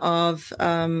dimension of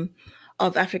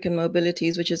African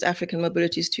Mobilities, which is African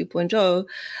Mobilities 2.0,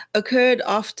 occurred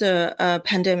after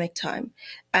pandemic time,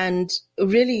 and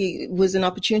really was an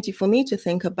opportunity for me to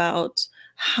think about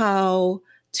how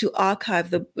to archive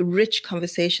the rich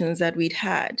conversations that we'd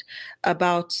had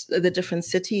about the different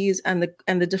cities and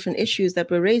the different issues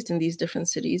that were raised in these different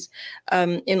cities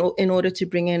in order to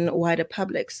bring in wider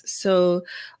publics. So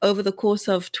over the course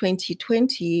of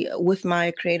 2020, with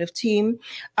my creative team,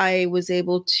 I was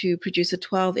able to produce a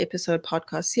 12-episode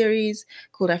podcast series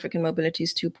called African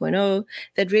Mobilities 2.0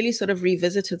 that really sort of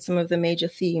revisited some of the major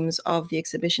themes of the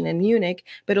exhibition in Munich,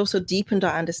 but also deepened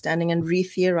our understanding and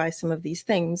re-theorized some of these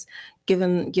things,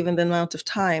 given the amount of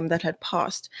time that had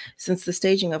passed since the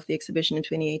staging of the exhibition in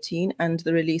 2018 and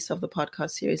the release of the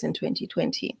podcast series in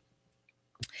 2020.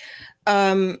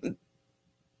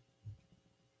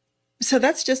 So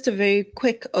that's just a very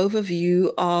quick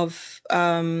overview of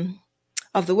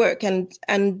the work, and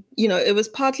it was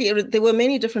partly, there were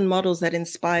many different models that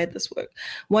inspired this work.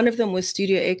 One of them was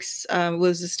Studio X,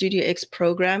 was the Studio X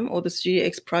program, or the Studio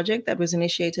X project that was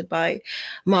initiated by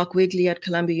Mark Wigley at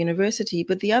Columbia University.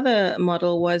 But the other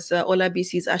model was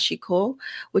Olabisi's Ashiko,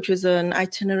 which was an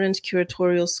itinerant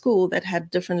curatorial school that had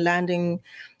different landing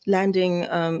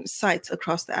sites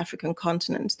across the African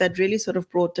continent that really sort of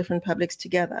brought different publics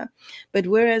together. But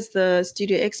whereas the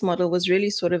Studio X model was really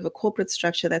sort of a corporate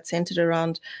structure that centered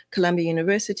around Columbia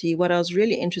University, what I was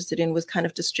really interested in was kind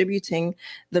of distributing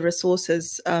the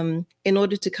resources in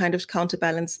order to kind of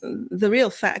counterbalance the real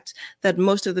fact that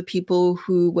most of the people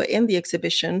who were in the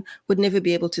exhibition would never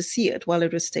be able to see it while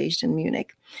it was staged in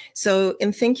Munich. So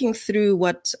in thinking through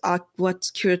what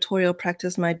curatorial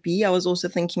practice might be, I was also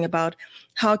thinking about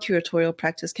how curatorial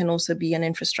practice can also be an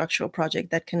infrastructural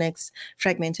project that connects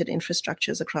fragmented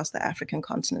infrastructures across the African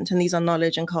continent. And these are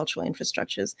knowledge and cultural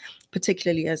infrastructures,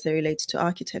 particularly as they relate to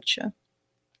architecture.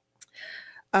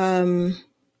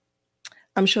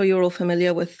 I'm sure you're all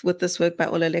familiar with this work by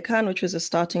Olalekan, which was a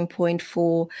starting point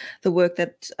for the work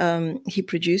that he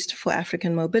produced for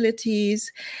African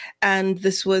mobilities. And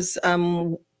this was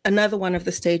another one of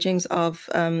the stagings of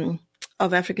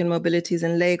African mobilities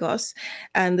in Lagos.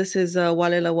 And this is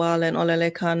Wale Lawal and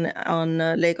Olalekan on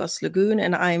Lagos Lagoon.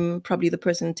 And I'm probably the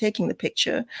person taking the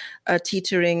picture,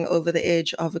 teetering over the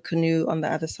edge of a canoe on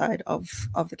the other side of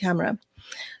the camera.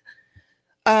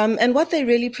 And what they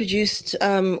really produced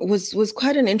was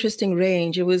quite an interesting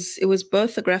range. It was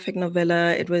both a graphic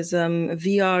novella, it was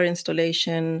VR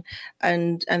installation,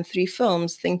 and 3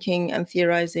 films, thinking and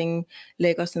theorizing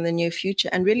Lagos in the near future,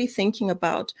 and really thinking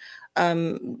about,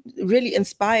 really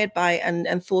inspired by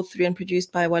and thought through and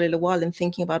produced by Wale Lawal, and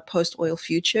thinking about post-oil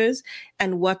futures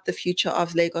and what the future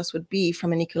of Lagos would be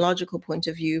from an ecological point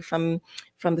of view, from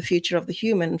the future of the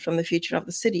human, from the future of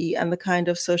the city, and the kind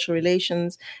of social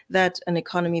relations that an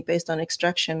economy based on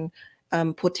extraction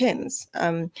portends.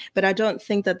 But I don't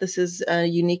think that this is a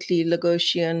uniquely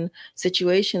Lagosian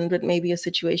situation, but maybe a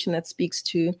situation that speaks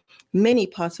to many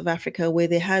parts of Africa where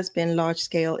there has been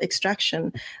large-scale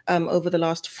extraction over the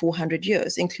last 400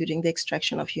 years, including the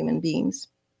extraction of human beings.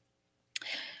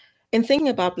 In thinking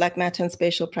about Black matter and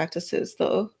spatial practices,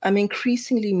 though, I'm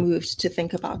increasingly moved to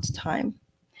think about time.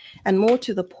 And more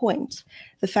to the point,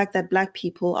 the fact that Black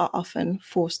people are often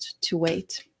forced to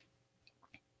wait.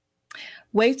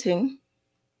 Waiting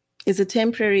is a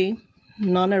temporary,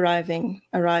 non-arriving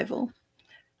arrival,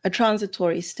 a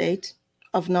transitory state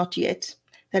of not yet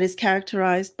that is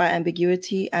characterized by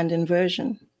ambiguity and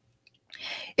inversion.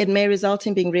 It may result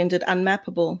in being rendered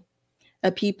unmappable,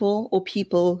 a people or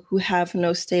people who have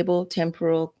no stable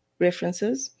temporal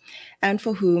references, and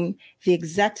for whom the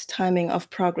exact timing of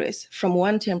progress from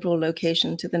one temporal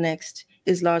location to the next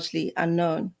is largely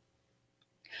unknown.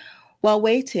 While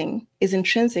waiting is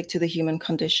intrinsic to the human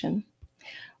condition,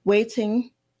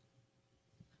 waiting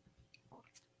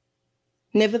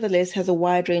nevertheless has a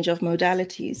wide range of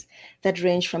modalities that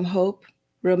range from hope,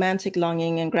 romantic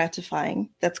longing and gratifying,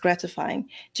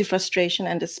 to frustration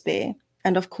and despair,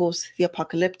 and of course, the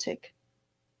apocalyptic.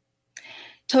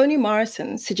 Toni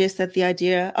Morrison suggests that the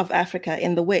idea of Africa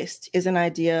in the West is an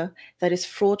idea that is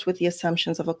fraught with the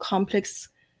assumptions of a complex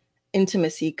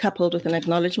intimacy coupled with an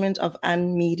acknowledgement of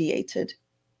unmediated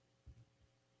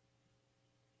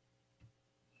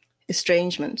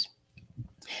estrangement.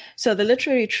 So the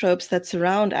literary tropes that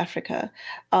surround Africa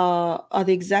are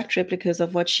the exact replicas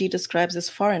of what she describes as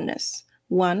foreignness.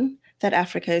 1, that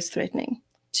Africa is threatening.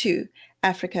 2,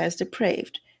 Africa as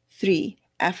depraved. 3,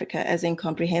 Africa as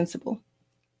incomprehensible.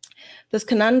 This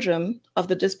conundrum of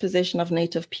the dispossession of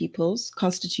native peoples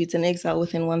constitutes an exile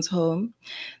within one's home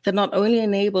that not only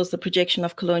enables the projection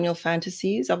of colonial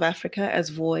fantasies of Africa as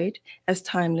void, as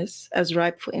timeless, as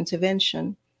ripe for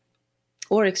intervention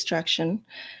or extraction,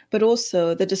 but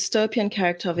also the dystopian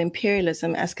character of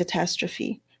imperialism as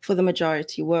catastrophe for the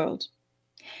majority world.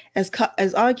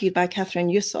 As argued by Catherine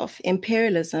Yusuf,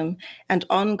 imperialism and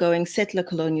ongoing settler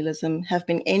colonialism have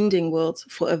been ending worlds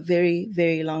for a very,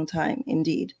 very long time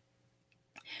indeed.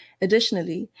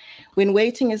 Additionally, when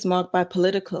waiting is marked by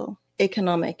political,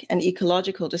 economic, and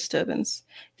ecological disturbance,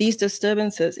 these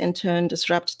disturbances in turn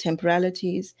disrupt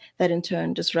temporalities that in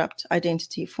turn disrupt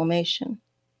identity formation.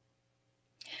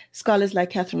 Scholars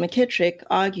like Catherine McKittrick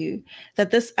argue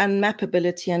that this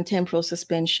unmappability and temporal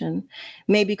suspension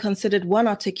may be considered one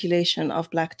articulation of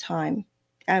Black time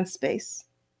and space.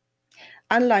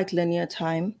 Unlike linear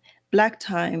time, Black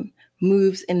time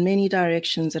moves in many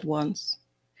directions at once.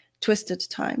 Twisted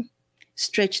time,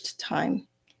 stretched time,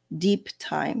 deep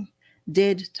time,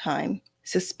 dead time,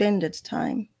 suspended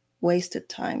time, wasted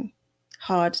time,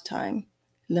 hard time,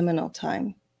 liminal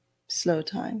time, slow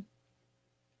time.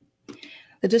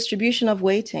 The distribution of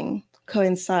waiting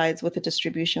coincides with the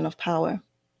distribution of power.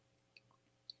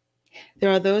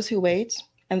 There are those who wait,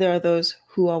 and there are those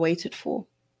who are waited for.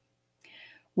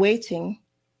 Waiting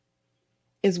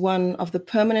is one of the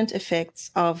permanent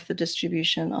effects of the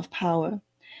distribution of power,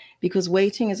 because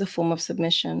waiting is a form of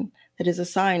submission that is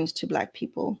assigned to Black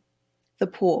people, the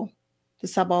poor, the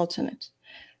subalternate,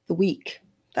 the weak,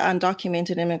 the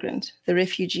undocumented immigrant, the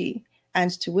refugee, and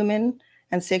to women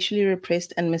and sexually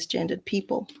repressed and misgendered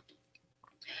people.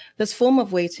 This form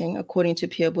of waiting, according to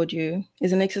Pierre Bourdieu,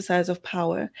 is an exercise of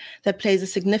power that plays a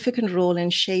significant role in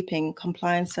shaping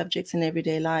compliance subjects in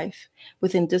everyday life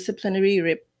within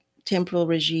disciplinary temporal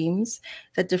regimes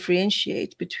that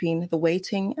differentiate between the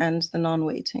waiting and the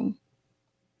non-waiting.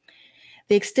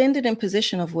 The extended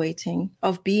imposition of waiting,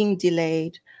 of being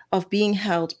delayed, of being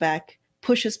held back,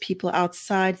 pushes people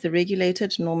outside the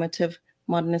regulated normative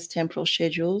modernist temporal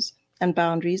schedules and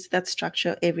boundaries that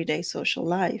structure everyday social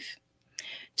life.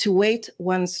 To wait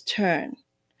one's turn,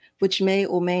 which may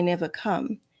or may never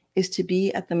come, is to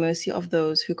be at the mercy of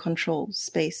those who control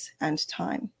space and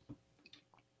time.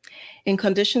 In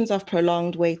conditions of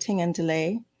prolonged waiting and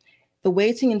delay, the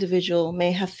waiting individual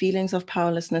may have feelings of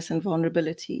powerlessness and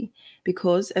vulnerability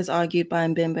because, as argued by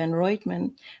Mpho and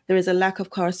Reutemann, there is a lack of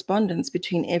correspondence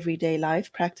between everyday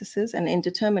life practices and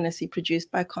indeterminacy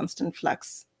produced by constant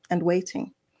flux and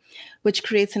waiting, which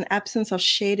creates an absence of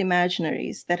shared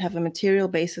imaginaries that have a material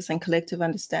basis and collective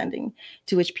understanding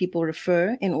to which people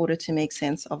refer in order to make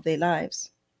sense of their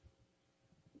lives.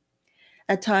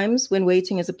 At times, when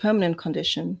waiting is a permanent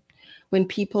condition, when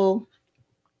people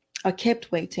are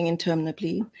kept waiting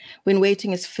interminably, when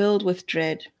waiting is filled with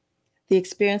dread, the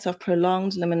experience of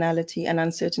prolonged liminality and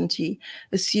uncertainty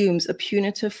assumes a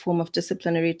punitive form of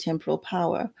disciplinary temporal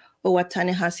power, or what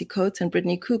Ta-Nehisi Coates and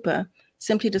Brittany Cooper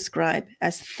simply describe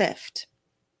as theft.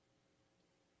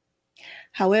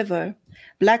 However,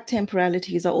 Black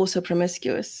temporalities are also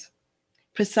promiscuous,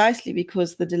 precisely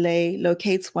because the delay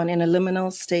locates one in a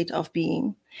liminal state of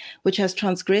being, which has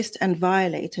transgressed and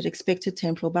violated expected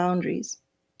temporal boundaries.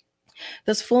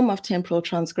 This form of temporal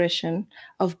transgression,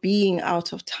 of being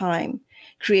out of time,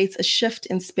 creates a shift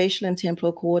in spatial and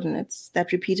temporal coordinates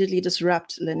that repeatedly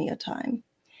disrupt linear time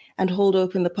and hold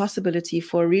open the possibility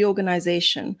for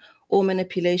reorganization or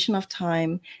manipulation of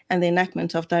time and the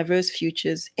enactment of diverse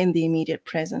futures in the immediate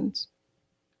present.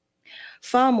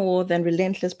 Far more than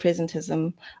relentless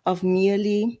presentism of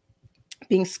merely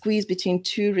being squeezed between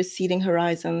two receding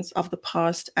horizons of the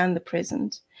past and the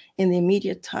present in the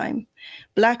immediate time,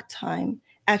 Black time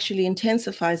actually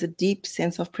intensifies a deep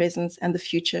sense of presence and the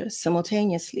future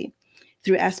simultaneously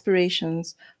through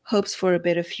aspirations, hopes for a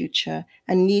better future,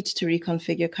 and need to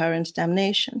reconfigure current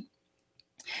damnation.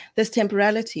 This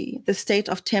temporality, the state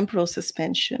of temporal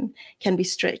suspension, can be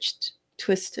stretched,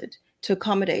 twisted, to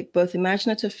accommodate both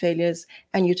imaginative failures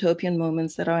and utopian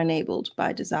moments that are enabled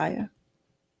by desire.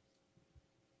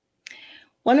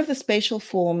 One of the spatial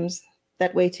forms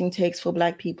that waiting takes for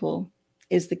Black people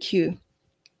is the queue,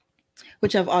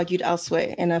 which I've argued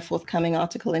elsewhere in a forthcoming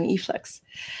article in eFlux.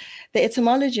 The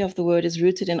etymology of the word is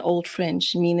rooted in Old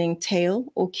French, meaning tail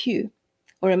or queue,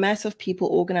 or a mass of people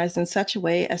organized in such a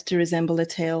way as to resemble a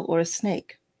tail or a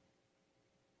snake.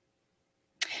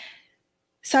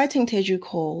 Citing Teju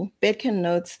Cole, Bedkin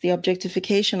notes the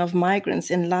objectification of migrants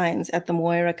in lines at the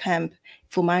Moira camp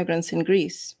for migrants in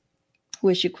Greece,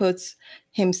 where she quotes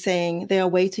him saying, "They are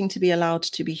waiting to be allowed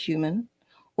to be human,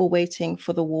 or waiting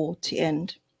for the war to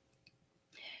end."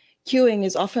 Queuing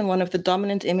is often one of the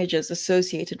dominant images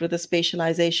associated with the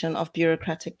spatialization of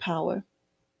bureaucratic power.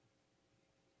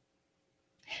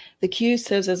 The queue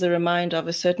serves as a reminder of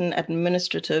a certain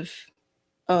administrative,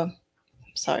 The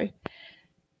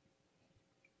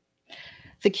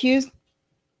queue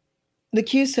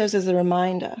serves as a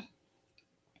reminder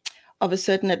of a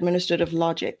certain administrative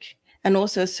logic and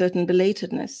also a certain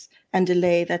belatedness and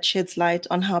delay that sheds light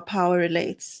on how power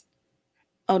relations,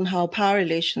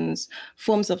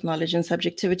 forms of knowledge, and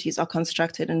subjectivities are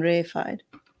constructed and reified.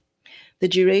 The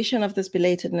duration of this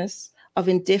belatedness, of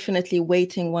indefinitely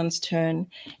waiting one's turn,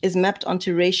 is mapped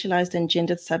onto racialized and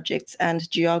gendered subjects and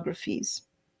geographies.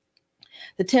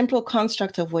 The temporal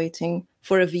construct of waiting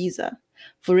for a visa,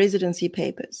 for residency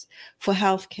papers, for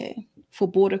healthcare, for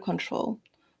border control,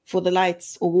 for the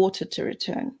lights or water to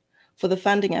return, for the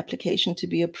funding application to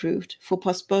be approved, for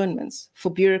postponements, for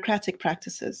bureaucratic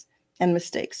practices and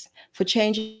mistakes, for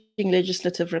changing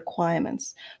legislative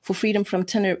requirements, for freedom from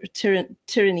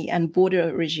tyranny and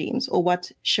border regimes, or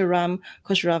what Shahram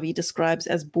Khosravi describes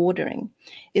as bordering,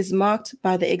 is marked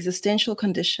by the existential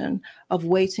condition of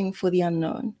waiting for the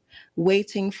unknown,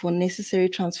 waiting for necessary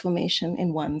transformation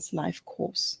in one's life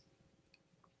course.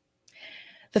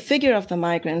 The figure of the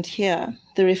migrant here,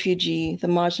 the refugee, the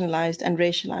marginalized and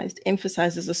racialized,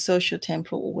 emphasizes a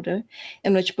socio-temporal order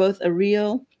in which both a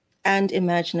real and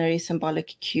imaginary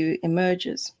symbolic queue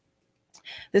emerges.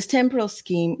 This temporal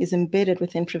scheme is embedded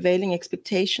within prevailing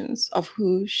expectations of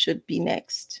who should be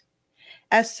next.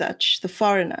 As such, the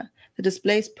foreigner, the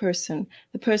displaced person,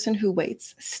 the person who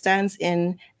waits, stands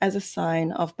in as a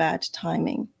sign of bad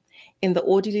timing, in the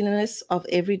orderliness of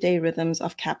everyday rhythms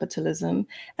of capitalism,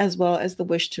 as well as the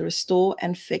wish to restore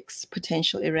and fix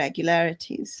potential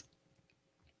irregularities.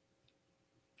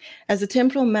 As a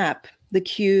temporal map, the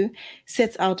queue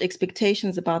sets out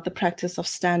expectations about the practice of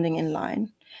standing in line.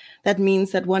 That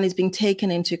means that one is being taken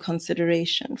into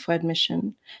consideration for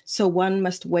admission, so one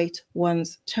must wait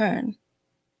one's turn.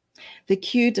 The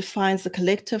queue defines the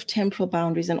collective temporal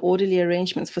boundaries and orderly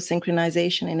arrangements for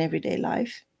synchronization in everyday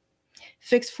life,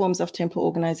 fixed forms of temporal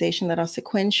organization that are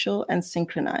sequential and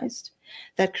synchronized,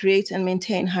 that create and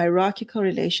maintain hierarchical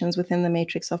relations within the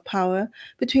matrix of power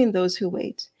between those who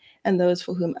wait and those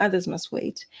for whom others must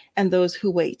wait, and those who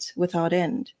wait without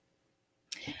end.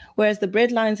 Whereas the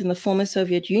breadlines in the former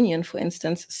Soviet Union, for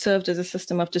instance, served as a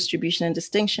system of distribution and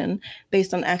distinction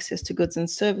based on access to goods and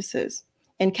services,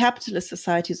 in capitalist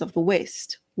societies of the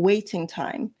West, waiting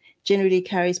time generally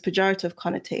carries pejorative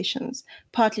connotations,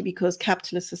 partly because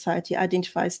capitalist society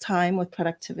identifies time with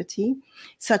productivity,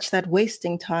 such that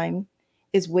wasting time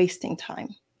is wasting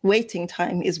time. Waiting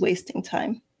time is wasting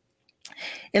time.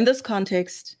 In this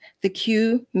context, the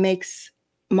queue marks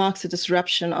a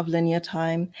disruption of linear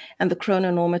time and the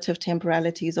chrononormative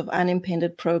temporalities of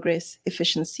unimpeded progress,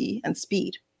 efficiency, and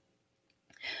speed.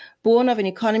 Born of an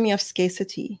economy of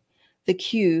scarcity, the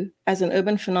queue, as an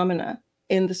urban phenomena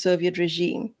in the Soviet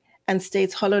regime, and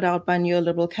states hollowed out by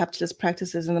neoliberal capitalist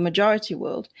practices in the majority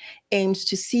world, aimed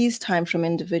to seize time from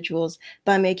individuals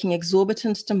by making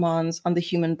exorbitant demands on the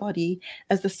human body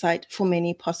as the site for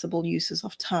many possible uses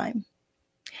of time.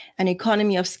 An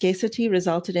economy of scarcity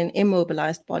resulted in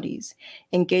immobilized bodies,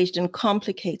 engaged in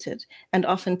complicated and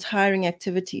often tiring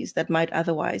activities that might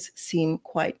otherwise seem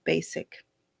quite basic.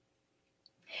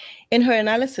 In her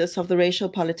analysis of the racial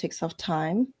politics of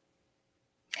time,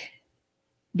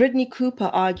 Brittany Cooper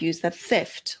argues that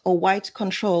theft or white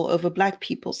control over Black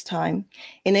people's time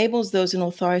enables those in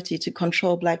authority to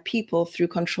control Black people through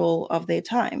control of their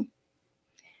time.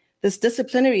 This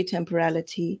disciplinary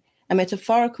temporality, a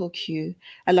metaphorical cue,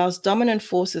 allows dominant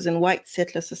forces in white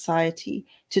settler society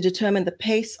to determine the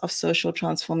pace of social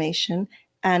transformation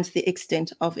and the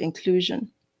extent of inclusion.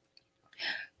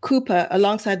 Cooper,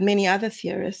 alongside many other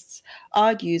theorists,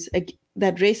 argues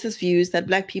that racist views that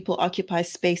Black people occupy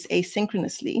space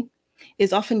asynchronously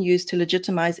is often used to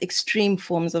legitimize extreme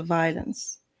forms of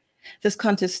violence. This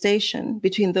contestation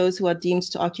between those who are deemed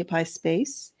to occupy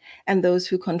space and those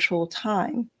who control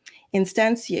time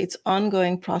instantiates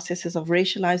ongoing processes of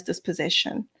racialized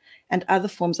dispossession and other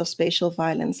forms of spatial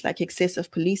violence like excessive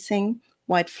policing,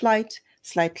 white flight,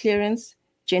 slight clearance,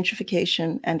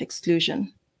 gentrification, and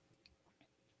exclusion.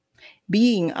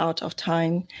 Being out of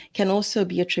time can also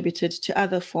be attributed to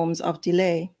other forms of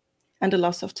delay and a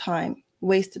loss of time,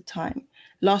 wasted time,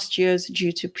 lost years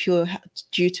due to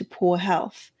poor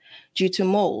health, due to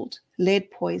mold, lead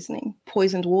poisoning,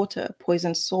 poisoned water,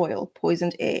 poisoned soil,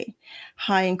 poisoned air,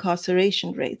 high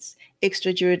incarceration rates,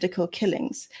 extrajuridical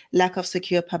killings, lack of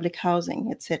secure public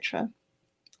housing, etc.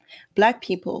 Black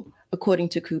people, according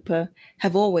to Cooper,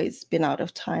 have always been out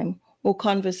of time, or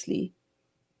conversely,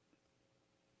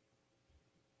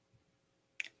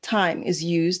 time is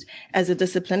used as a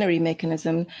disciplinary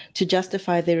mechanism to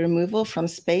justify their removal from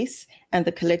space and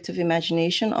the collective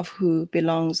imagination of who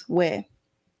belongs where.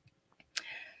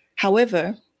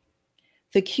 However,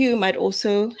 the queue might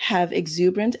also have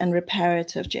exuberant and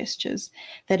reparative gestures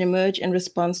that emerge in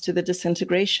response to the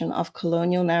disintegration of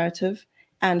colonial narrative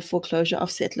and foreclosure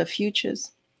of settler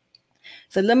futures.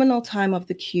 The liminal time of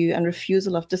the queue and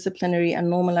refusal of disciplinary and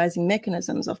normalizing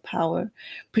mechanisms of power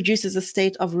produces a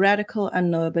state of radical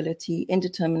unknowability,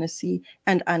 indeterminacy,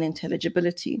 and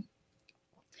unintelligibility.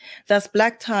 Thus,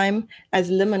 Black time as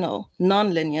liminal,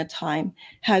 non-linear time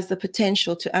has the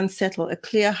potential to unsettle a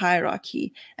clear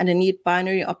hierarchy and a neat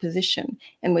binary opposition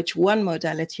in which one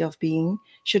modality of being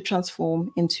should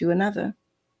transform into another.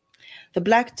 The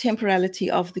Black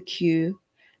temporality of the queue,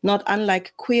 not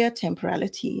unlike queer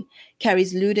temporality,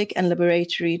 carries ludic and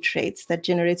liberatory traits that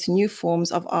generates new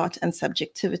forms of art and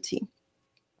subjectivity.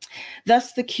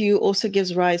 Thus, the queue also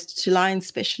gives rise to line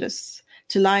specialists,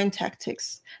 to line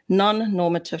tactics,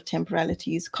 non-normative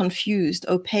temporalities, confused,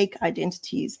 opaque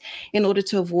identities, in order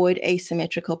to avoid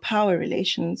asymmetrical power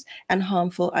relations and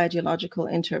harmful ideological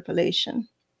interpolation.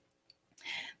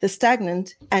 The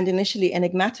stagnant and initially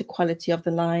enigmatic quality of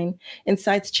the line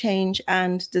incites change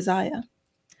and desire.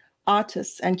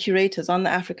 Artists and curators on the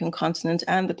African continent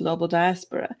and the global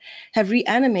diaspora have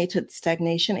reanimated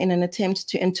stagnation in an attempt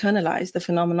to internalize the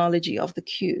phenomenology of the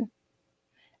queue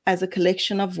as a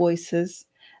collection of voices,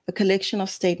 a collection of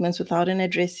statements without an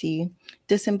addressee,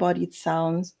 disembodied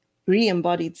sounds,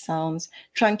 re-embodied sounds,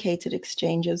 truncated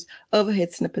exchanges,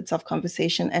 overhead snippets of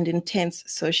conversation, and intense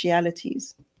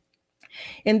socialities.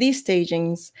 In these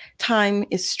stagings, time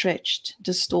is stretched,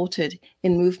 distorted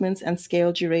in movements and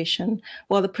scale duration,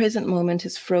 while the present moment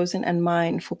is frozen and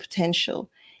mined for potential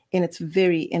in its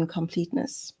very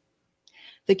incompleteness.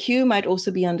 The queue might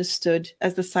also be understood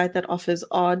as the site that offers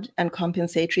odd and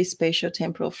compensatory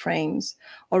spatio-temporal frames,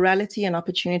 orality and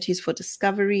opportunities for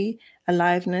discovery,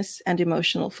 aliveness, and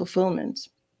emotional fulfillment.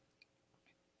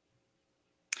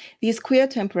 These queer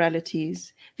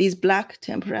temporalities, these Black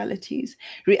temporalities,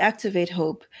 reactivate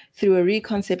hope through a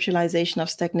reconceptualization of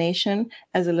stagnation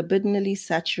as a libidinally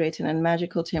saturated and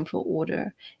magical temporal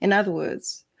order. In other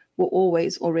words, we're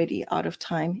always already out of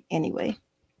time anyway.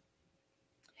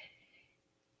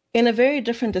 In a very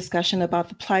different discussion about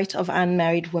the plight of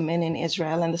unmarried women in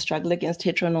Israel and the struggle against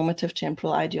heteronormative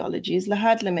temporal ideologies,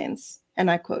 Lahad laments, and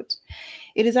I quote,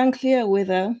 "It is unclear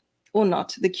whether or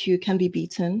not the queue can be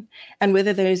beaten, and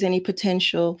whether there is any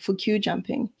potential for queue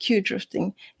jumping, queue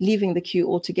drifting, leaving the queue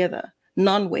altogether,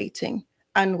 non-waiting,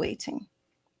 unwaiting,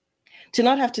 to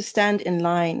not have to stand in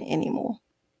line anymore.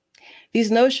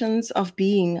 These notions of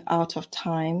being out of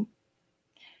time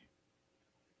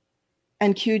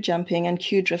and queue jumping and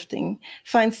queue drifting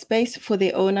find space for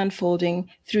their own unfolding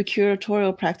through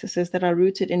curatorial practices that are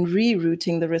rooted in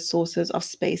rerouting the resources of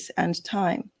space and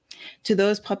time to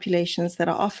those populations that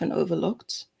are often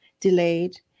overlooked,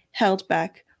 delayed, held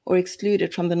back, or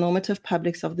excluded from the normative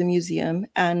publics of the museum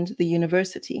and the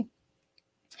university.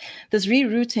 This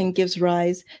rerouting gives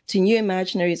rise to new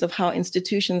imaginaries of how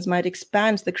institutions might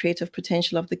expand the creative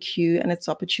potential of the queue and its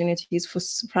opportunities for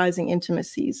surprising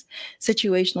intimacies,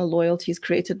 situational loyalties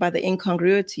created by the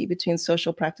incongruity between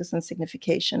social practice and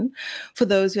signification for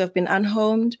those who have been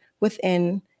unhomed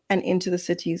within and into the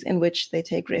cities in which they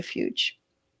take refuge.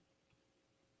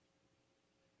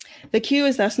 The queue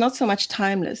is thus not so much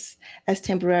timeless as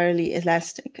temporarily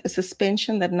elastic, a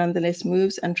suspension that nonetheless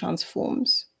moves and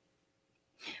transforms.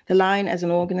 The line as an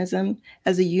organism,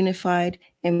 as a unified,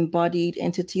 embodied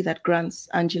entity that grunts,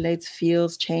 undulates,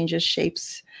 feels, changes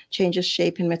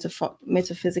shape in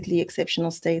metaphysically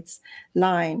exceptional states.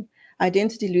 Line,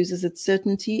 identity loses its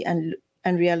certainty and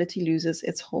reality loses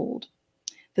its hold.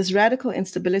 This radical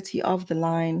instability of the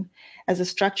line as a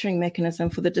structuring mechanism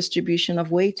for the distribution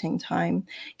of waiting time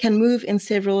can move in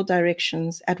several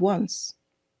directions at once.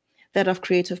 That of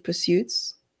creative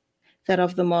pursuits, that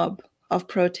of the mob, of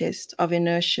protest, of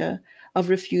inertia, of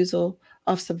refusal,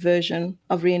 of subversion,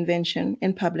 of reinvention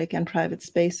in public and private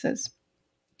spaces.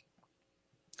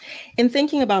 In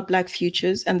thinking about Black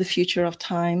futures and the future of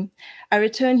time, I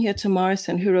return here to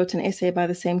Morrison, who wrote an essay by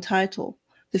the same title,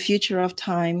 The Future of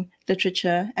Time,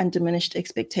 Literature, and Diminished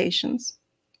Expectations.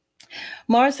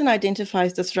 Morrison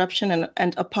identifies disruption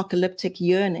and apocalyptic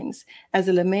yearnings as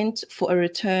a lament for a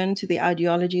return to the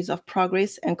ideologies of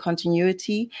progress and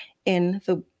continuity in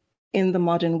the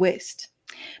modern West,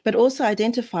 but also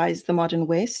identifies the modern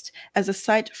West as a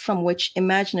site from which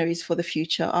imaginaries for the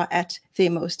future are at their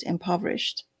most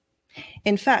impoverished.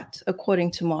 In fact,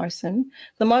 according to Morrison,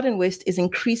 the modern West is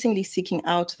increasingly seeking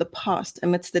out the past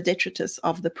amidst the detritus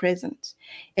of the present,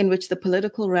 in which the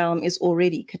political realm is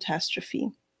already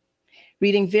catastrophe.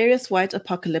 Reading various white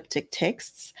apocalyptic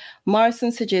texts,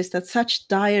 Morrison suggests that such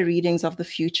dire readings of the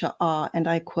future are, and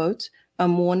I quote, a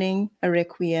mourning, a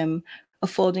requiem, a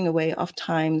folding away of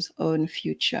time's own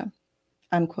future,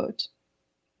 unquote.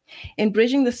 In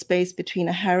bridging the space between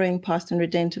a harrowing past and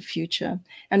redemptive future,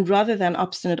 and rather than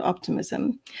obstinate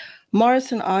optimism,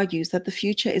 Morrison argues that the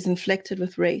future is inflected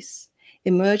with race,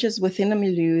 emerges within a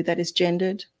milieu that is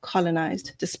gendered,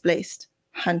 colonized, displaced,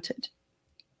 hunted.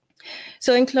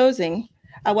 So in closing,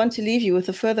 I want to leave you with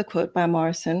a further quote by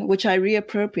Morrison, which I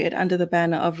reappropriate under the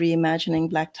banner of reimagining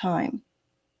Black time.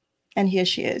 And here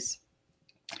she is.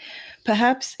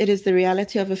 Perhaps it is the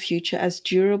reality of a future as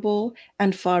durable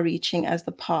and far-reaching as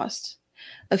the past,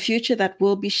 a future that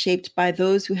will be shaped by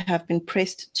those who have been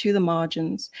pressed to the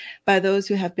margins, by those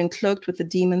who have been cloaked with the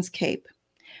demon's cape.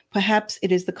 Perhaps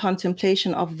it is the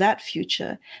contemplation of that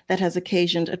future that has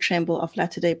occasioned a tremble of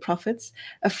latter-day prophets,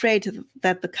 afraid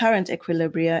that the current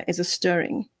equilibria is a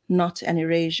stirring, not an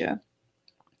erasure.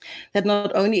 That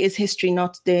not only is history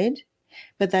not dead,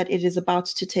 but that it is about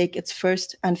to take its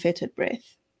first unfettered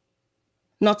breath.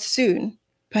 Not soon,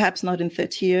 perhaps not in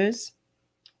 30 years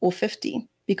or 50,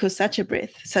 because such a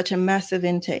breath, such a massive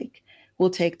intake will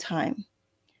take time,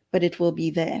 but it will be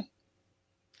there.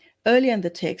 Earlier in the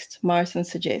text, Morrison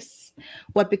suggests,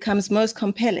 what becomes most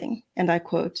compelling, and I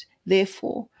quote,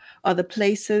 therefore, are the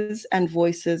places and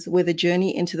voices where the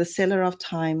journey into the cellar of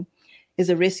time is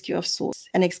a rescue of sorts,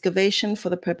 an excavation for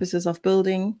the purposes of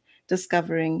building,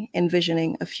 discovering,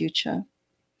 envisioning a future.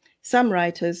 Some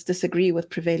writers disagree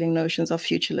with prevailing notions of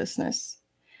futurelessness.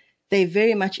 They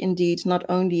very much indeed not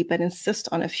only, but insist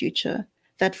on a future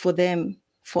that for them,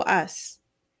 for us,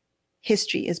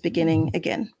 history is beginning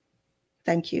again.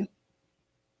 Thank you.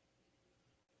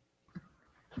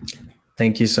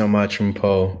 Thank you so much,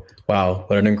 Mpho. Wow,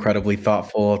 what an incredibly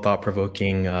thoughtful,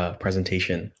 thought-provoking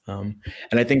presentation. And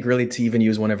I think really to even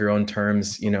use one of your own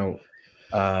terms,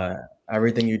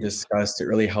 everything you discussed, it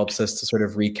really helps us to sort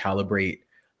of recalibrate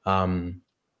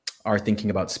are thinking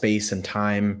about space and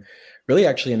time, really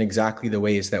actually in exactly the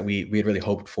ways that we had really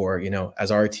hoped for,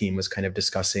 as our team was kind of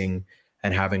discussing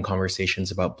and having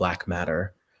conversations about Black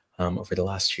matter over the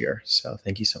last year. So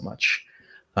thank you so much.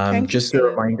 Just a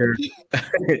reminder,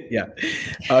 yeah,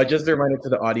 just a reminder to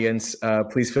the audience,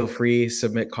 please feel free,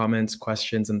 submit comments,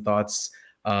 questions, and thoughts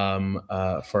for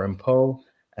Mpho,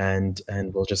 and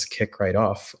we'll just kick right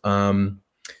off.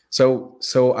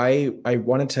 So I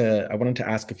wanted to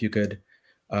ask if you could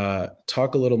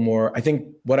talk a little more. I think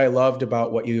what I loved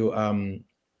about what you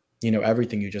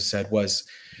everything you just said was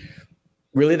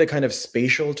really the kind of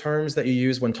spatial terms that you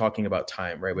use when talking about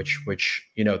time, right? Which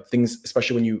things,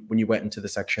 especially when you went into the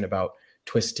section about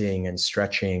twisting and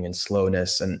stretching and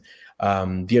slowness, and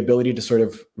the ability to sort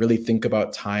of really think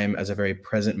about time as a very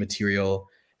present material,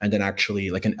 and then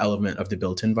actually like an element of the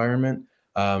built environment.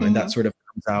 And that sort of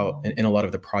comes out in a lot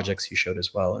of the projects you showed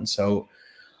as well. And so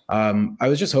I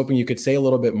was just hoping you could say a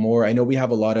little bit more. I know we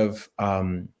have a lot of,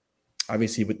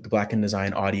 obviously with the Black in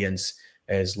Design audience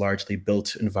is largely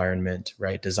built environment,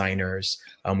 right? Designers.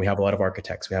 We have a lot of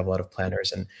architects, we have a lot of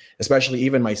planners, and especially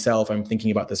even myself, I'm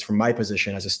thinking about this from my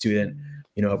position as a student,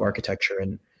 of architecture.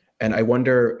 And I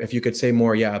wonder if you could say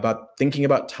more, about thinking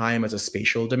about time as a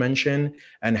spatial dimension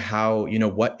and how,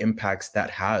 what impacts that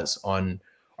has on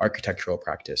architectural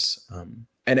practice.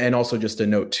 And also just a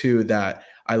note too, that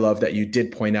I love that you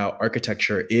did point out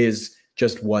architecture is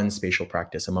just one spatial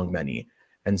practice among many.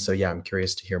 And so, I'm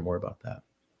curious to hear more about that.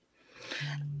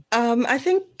 I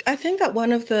think that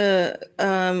one of the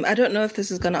I don't know if this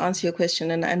is going to answer your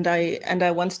question, and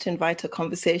I want to invite a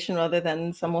conversation rather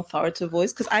than some authoritative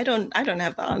voice, because I don't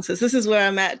have the answers. This is where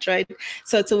I'm at, right?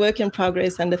 So it's a work in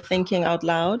progress and a thinking out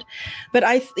loud. But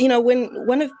when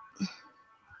one of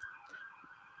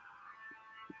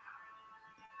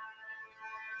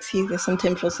see, there's some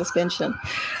temporal suspension.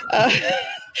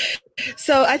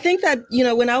 So I think that,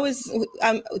 when I was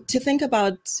to think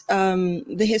about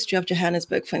the history of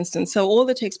Johannesburg, for instance, so all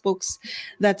the textbooks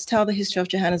that tell the history of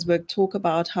Johannesburg talk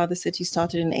about how the city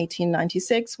started in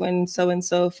 1896 when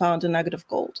so-and-so found a nugget of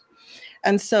gold.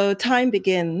 And so time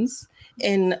begins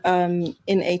in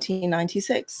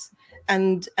 1896.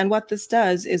 And what this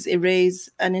does is erase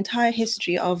an entire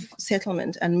history of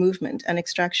settlement and movement and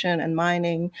extraction and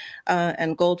mining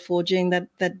and gold forging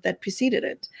that preceded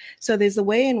it. So there's a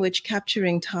way in which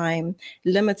capturing time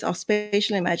limits our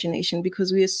spatial imagination,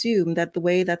 because we assume that the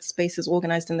way that space is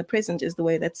organized in the present is the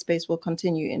way that space will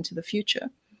continue into the future.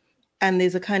 And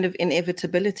there's a kind of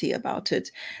inevitability about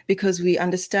it, because we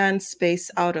understand space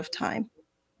out of time.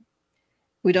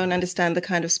 We don't understand the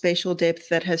kind of spatial depth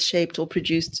that has shaped or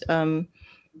produced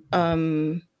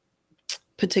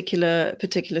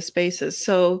particular spaces.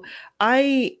 So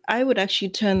I would actually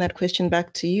turn that question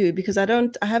back to you, because I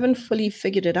haven't fully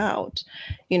figured it out.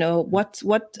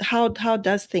 How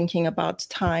does thinking about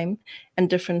time and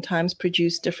different times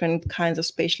produce different kinds of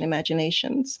spatial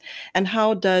imaginations? And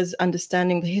how does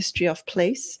understanding the history of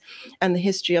place and the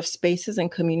history of spaces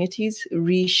and communities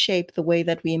reshape the way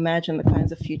that we imagine the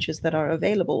kinds of futures that are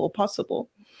available or possible?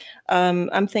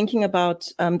 I'm thinking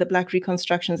about the Black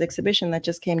Reconstructions exhibition that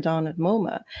just came down at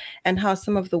MoMA, and how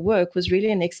some of the work was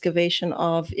really an excavation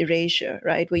of erasure,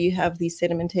 right? Where you have these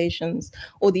sedimentations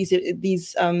or these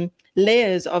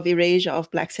layers of erasure of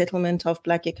Black settlement, of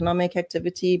Black economic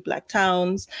activity, Black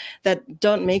towns that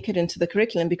don't make it into the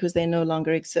curriculum because they no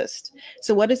longer exist.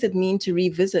 So what does it mean to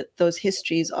revisit those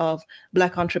histories of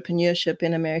Black entrepreneurship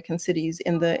in American cities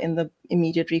in the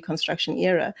immediate Reconstruction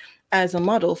era as a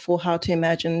model for how to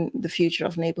imagine the future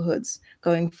of neighborhoods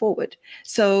going forward?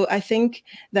 So I think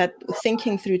that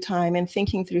thinking through time and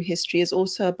thinking through history is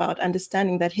also about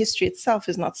understanding that history itself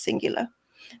is not singular,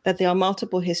 that there are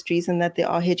multiple histories, and that there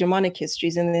are hegemonic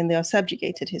histories, and then there are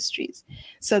subjugated histories.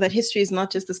 So that history is not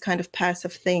just this kind of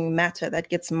passive thing, matter that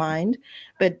gets mined,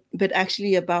 but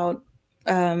actually about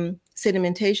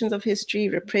sedimentations of history,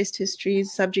 repressed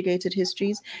histories, subjugated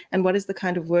histories, and what is the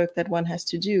kind of work that one has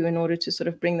to do in order to sort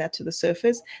of bring that to the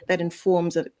surface that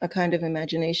informs a kind of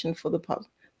imagination for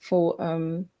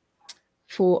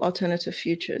alternative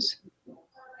futures.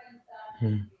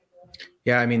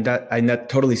 Yeah, I mean, that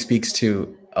totally speaks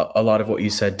to a lot of what you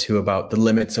said too about the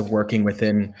limits of working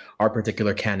within our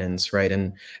particular canons, right?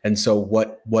 And so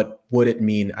what would it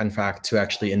mean, in fact, to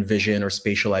actually envision or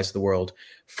spatialize the world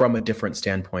from a different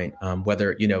standpoint,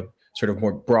 whether, sort of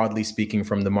more broadly speaking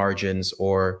from the margins,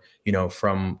 or,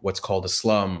 from what's called a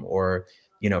slum, or,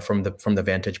 from the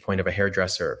vantage point of a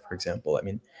hairdresser, for example. I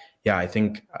mean, yeah, I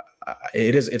think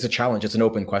it's a challenge. It's an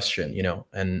open question,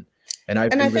 and And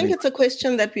I think it's a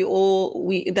question that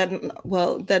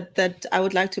that I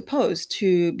would like to pose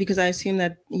to, because I assume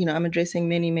that, I'm addressing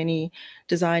many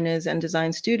designers and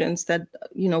design students, that,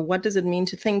 what does it mean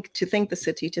to think the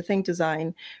city, to think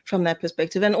design from that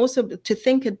perspective, and also to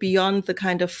think it beyond the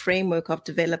kind of framework of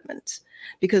development.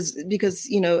 Because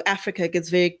Africa gets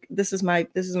this is my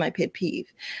pet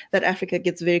peeve, that Africa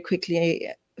gets very quickly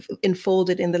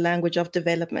enfolded in the language of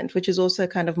development, which is also a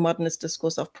kind of modernist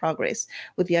discourse of progress,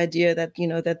 with the idea that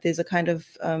that there's a kind of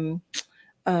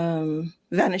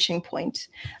vanishing point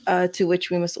to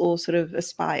which we must all sort of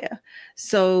aspire.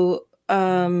 So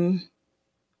what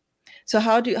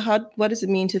does it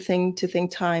mean to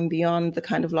think time beyond the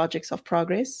kind of logics of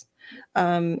progress,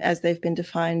 as they've been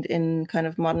defined in kind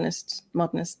of modernist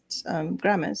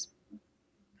grammars?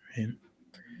 Right.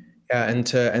 Yeah, and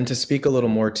to speak a little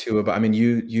more too about, I mean,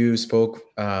 you spoke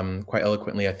quite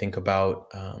eloquently, I think,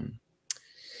 about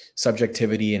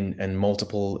subjectivity and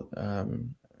multiple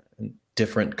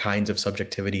different kinds of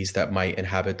subjectivities that might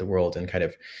inhabit the world and kind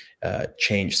of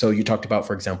change. So you talked about,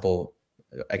 for example,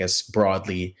 I guess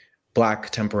broadly, Black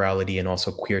temporality and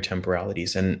also queer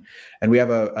temporalities, and we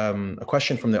have a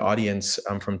question from the audience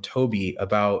from Toby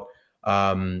about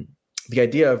the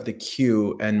idea of the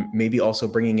queue, and maybe also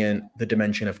bringing in the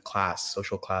dimension of class,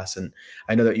 social class. And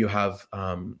I know that you have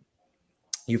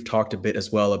you've talked a bit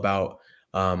as well about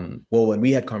well, when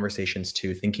we had conversations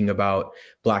too, thinking about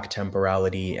Black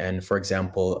temporality, and for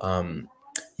example,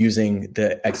 using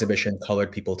the exhibition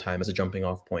Colored People Time as a jumping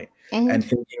off point, and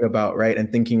thinking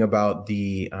about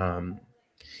the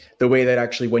way that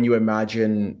actually, when you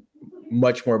imagine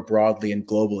much more broadly and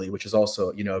globally, which is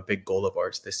also a big goal of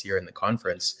ours this year in the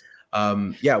conference.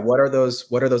 What are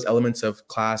those elements of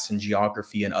class and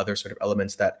geography and other sort of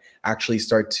elements that actually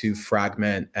start to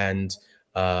fragment and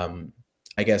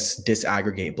I guess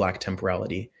disaggregate Black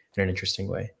temporality in an interesting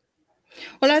way?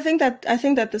 Well, I think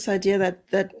that this idea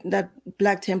that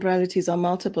Black temporalities are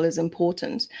multiple is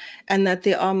important, and that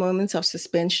there are moments of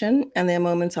suspension and there are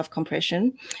moments of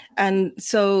compression. And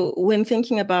so when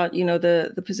thinking about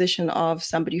the position of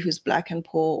somebody who's Black and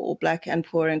poor, or Black and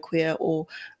poor and queer, or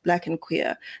Black and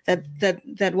queer,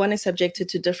 that one is subjected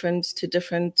to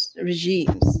different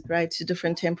regimes, right? To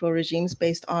different temporal regimes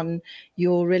based on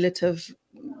your relative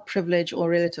privilege or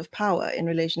relative power in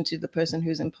relation to the person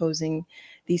who's imposing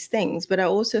these things. But I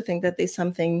also think that there's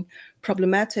something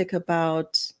problematic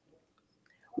about,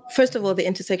 first of all, the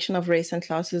intersection of race and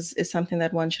classes is something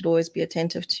that one should always be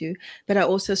attentive to. But I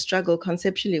also struggle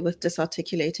conceptually with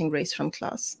disarticulating race from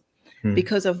class,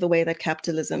 because of the way that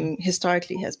capitalism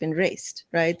historically has been raced,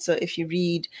 right? So if you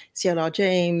read C.L.R.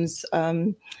 James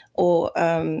or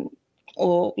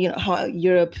how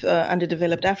Europe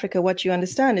underdeveloped Africa, what you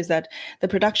understand is that the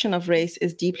production of race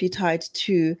is deeply tied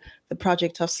to the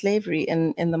project of slavery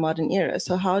in the modern era.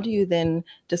 So how do you then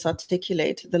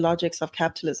disarticulate the logics of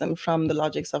capitalism from the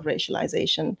logics of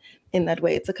racialization in that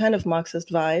way? It's a kind of Marxist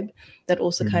vibe that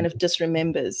also kind of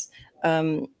disremembers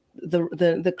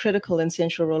the critical and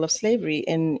central role of slavery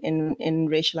in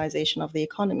racialization of the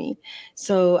economy.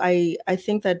 So I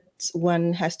think that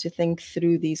one has to think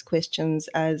through these questions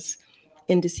as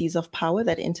indices of power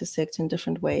that intersect in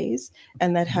different ways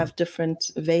and that have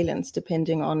different valence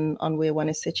depending on where one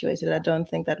is situated. I don't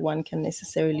think that one can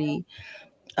necessarily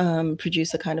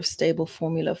produce a kind of stable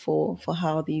formula for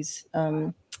how these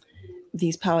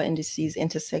power indices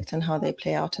intersect and how they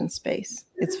play out in space.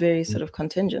 It's very sort of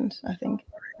contingent, I think.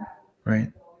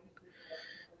 Right.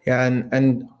 Yeah,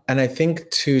 and I think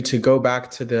to go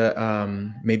back to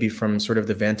the maybe from sort of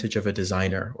the vantage of a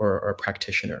designer or a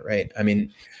practitioner, right? I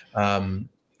mean,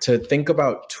 to think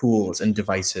about tools and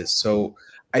devices. So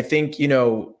I think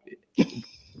you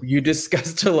you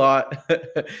discussed a lot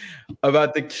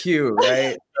about the queue,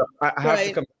 right? So I have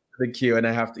to come to the queue, and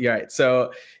I have to. Yeah, right.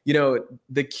 So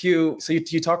the queue. So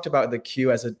you talked about the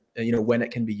queue as a when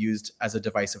it can be used as a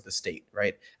device of the state,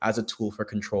 right? As a tool for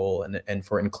control and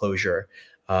for enclosure.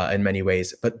 In many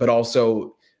ways, but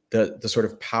also the sort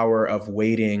of power of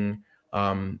waiting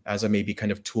as a maybe kind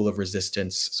of tool of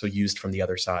resistance, so used from the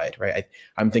other side, right?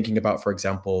 I'm thinking about, for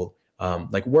example,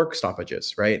 like work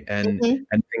stoppages, right, and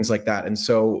things like that. And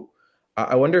so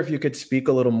I wonder if you could speak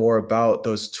a little more about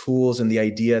those tools and the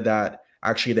idea that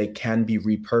actually they can be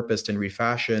repurposed and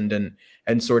refashioned,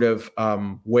 and sort of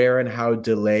where and how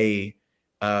delay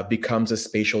becomes a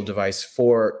spatial device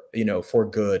for for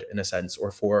good in a sense,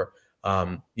 or for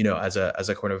as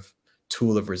a kind of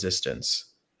tool of resistance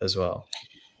as well.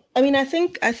 I mean, I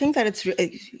think that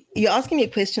you're asking me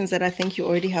questions that I think you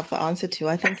already have the answer to.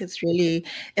 I think it's really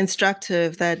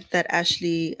instructive that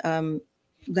Ashley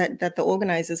that the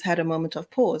organizers had a moment of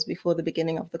pause before the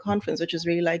beginning of the conference, which is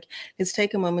really like, let's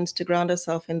take a moment to ground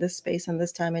ourselves in this space and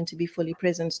this time and to be fully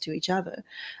present to each other.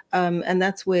 And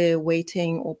that's where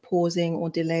waiting or pausing or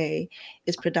delay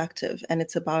is productive. And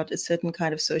it's about a certain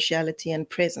kind of sociality and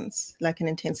presence, like an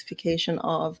intensification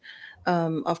of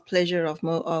pleasure, of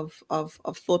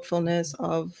thoughtfulness,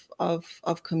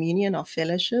 of communion, of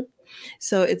fellowship.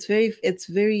 So it's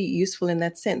very useful in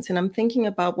that sense. And I'm thinking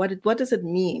about what does it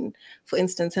mean, for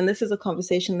instance, and this is a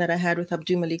conversation that I had with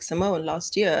Abdul Malik Simone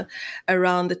last year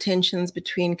around the tensions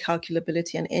between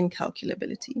calculability and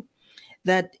incalculability.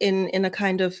 That in a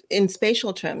kind of, in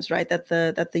spatial terms, right, that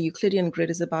the Euclidean grid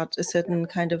is about a certain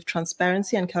kind of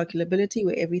transparency and calculability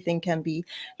where everything can be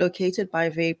located by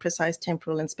very precise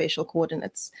temporal and spatial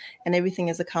coordinates, and everything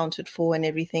is accounted for, and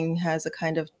everything has a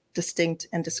kind of distinct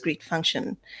and discrete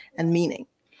function and meaning.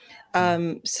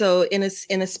 So in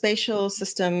a spatial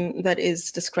system that is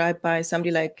described by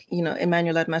somebody like,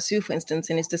 Emmanuel Admasou, for instance,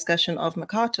 in his discussion of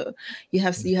Mercator, you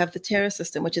have the Terra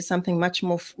system, which is something much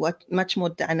more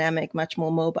dynamic, much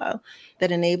more mobile,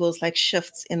 that enables like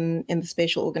shifts in the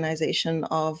spatial organization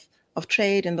of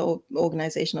trade and the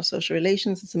organization of social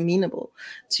relations. It's amenable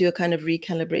to a kind of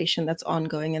recalibration that's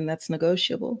ongoing and that's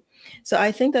negotiable. So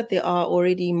I think that there are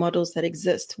already models that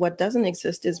exist. What doesn't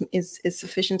exist is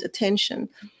sufficient attention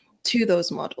to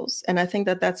those models. And I think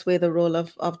that that's where the role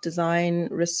of design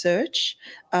research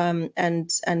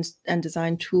and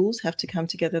design tools have to come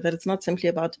together, that it's not simply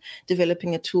about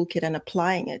developing a toolkit and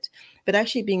applying it, but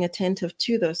actually being attentive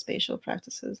to those spatial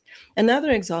practices. Another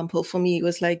example for me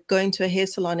was like going to a hair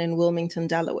salon in Wilmington,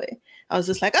 Delaware. I was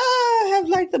just like, I have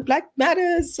like the Black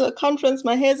Matters conference,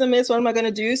 my hair's a mess, what am I going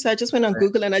to do? So I just went on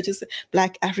Google and I just,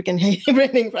 Black African hair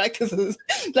braiding practices,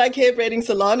 Black hair braiding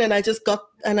salon, and I just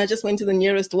went to the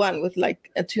nearest one with like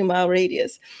a 2-mile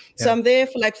radius. Yeah. So I'm there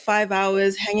for like 5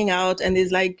 hours hanging out, and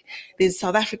there's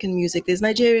South African music, there's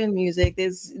Nigerian music,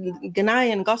 there's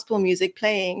Ghanaian gospel music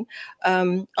playing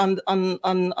on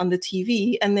the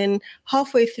TV. And then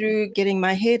halfway through getting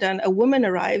my hair done, a woman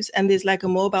arrives and there's like a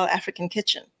mobile African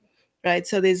kitchen, right?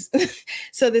 So there's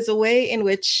a way in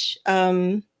which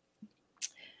allowing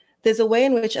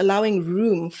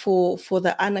room for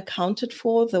the unaccounted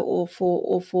for,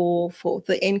 for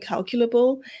the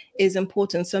incalculable is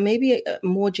important. So maybe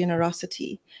more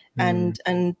generosity and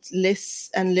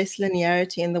less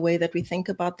linearity in the way that we think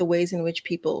about the ways in which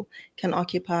people can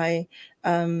occupy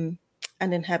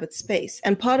and inhabit space.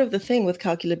 And part of the thing with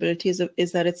calculability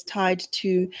is that it's tied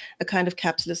to a kind of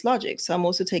capitalist logic. So I'm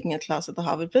also taking a class at the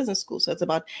Harvard Business School. So it's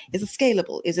about, is it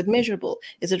scalable? Is it measurable?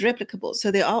 Is it replicable?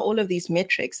 So there are all of these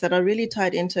metrics that are really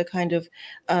tied into a kind of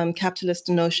capitalist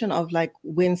notion of like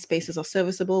when spaces are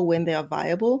serviceable, when they are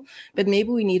viable. But maybe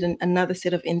we need another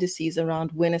set of indices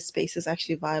around when a space is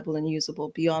actually viable and usable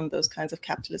beyond those kinds of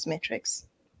capitalist metrics.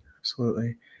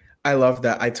 Absolutely. I love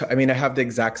that. I mean, I have the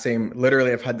exact same,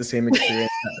 literally, I've had the same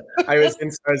experience. I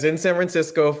was in San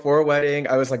Francisco for a wedding.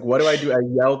 I was like, what do? I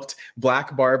yelped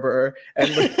Black barber,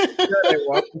 and I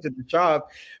walked into the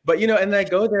shop. But, and then I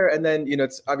go there, and then,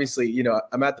 it's obviously,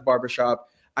 I'm at the barber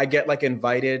shop. I get like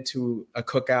invited to a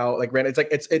cookout, like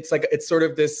it's sort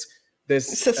of this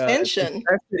suspension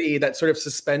that's sort of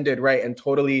suspended, right? And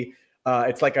totally,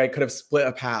 it's like I could have split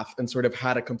a path and sort of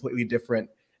had a completely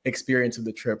different experience of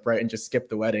the trip, right? And just skip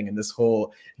the wedding, and this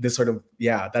sort of,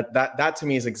 that to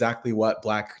me is exactly what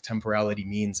Black temporality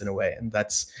means in a way. And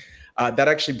that's that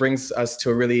actually brings us to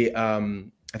a really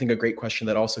I think a great question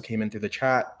that also came in through the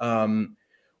chat,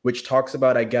 which talks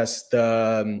about, I guess,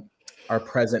 our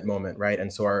present moment, right?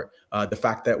 And so the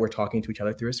fact that we're talking to each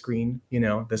other through a screen,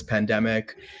 this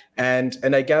pandemic, and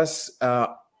I guess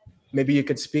maybe you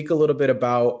could speak a little bit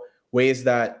about ways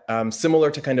that similar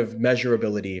to kind of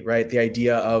measurability, right? The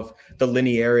idea of the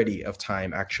linearity of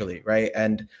time, actually, right?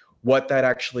 And what that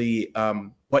actually,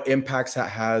 what impacts that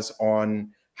has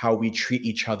on how we treat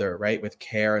each other, right? With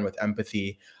care and with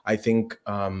empathy. I think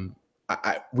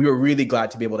we were really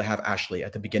glad to be able to have Ashley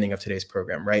at the beginning of today's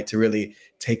program, right? To really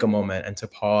take a moment and to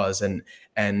pause and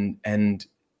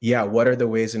what are the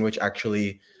ways in which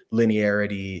actually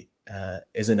linearity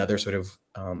is another sort of,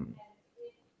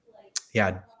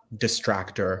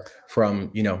 distractor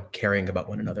from caring about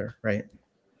one another, right?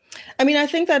 I mean, I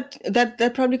think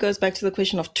that probably goes back to the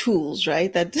question of tools,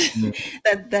 right? That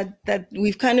that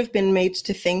we've kind of been made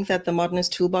to think that the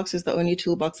modernist toolbox is the only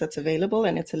toolbox that's available,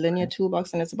 and it's a linear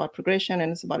toolbox, and it's about progression,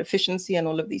 and it's about efficiency, and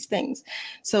all of these things.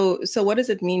 So what does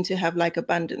it mean to have like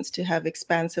abundance, to have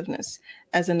expansiveness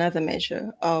as another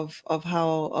measure of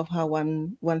how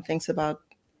one thinks about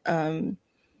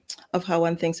how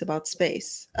one thinks about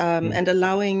space, and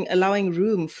allowing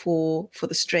room for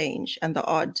the strange and the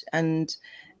odd and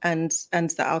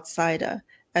the outsider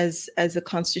as a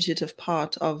constitutive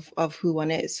part of who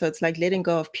one is. So it's like letting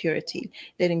go of purity,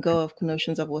 letting go of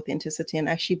notions of authenticity, and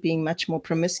actually being much more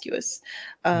promiscuous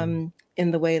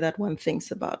in the way that one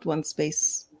thinks about one's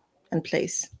space and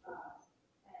place.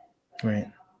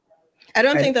 Right. I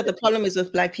don't think that the problem is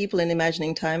with Black people in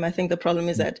imagining time. I think the problem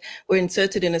is that we're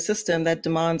inserted in a system that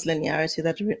demands linearity,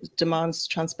 that demands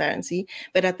transparency,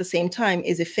 but at the same time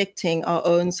is affecting our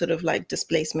own sort of like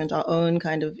displacement, our own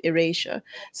kind of erasure.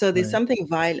 So there's something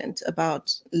violent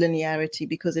about linearity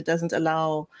because it doesn't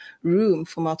allow room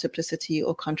for multiplicity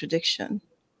or contradiction.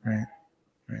 Right,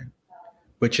 right.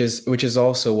 Which is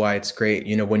also why it's great,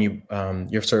 you know, when you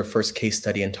your sort of first case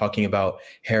study and talking about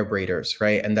hair braiders,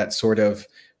 right? And that sort of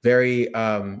very,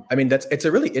 I mean, it's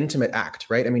a really intimate act,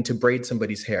 right? I mean, to braid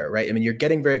somebody's hair, right? I mean, you're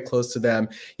getting very close to them.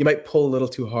 You might pull a little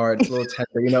too hard, it's a little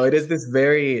tender, you know, it is this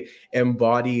very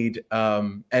embodied,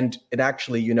 and it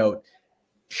actually, you know,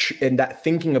 in that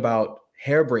thinking about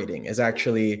hair braiding is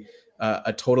actually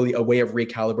a way of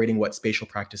recalibrating what spatial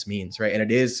practice means, right? And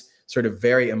it is sort of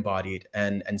very embodied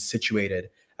and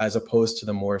situated, as opposed to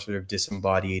the more sort of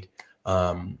disembodied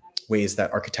ways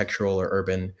that architectural or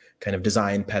urban kind of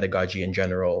design pedagogy in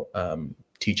general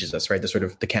teaches us, right? The sort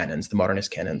of the canons, the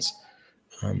modernist canons.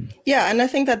 Yeah, and I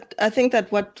think that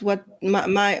what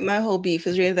my whole beef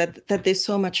is really that there's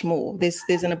so much more.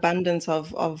 There's an abundance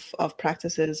of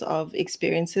practices, of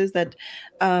experiences that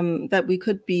that we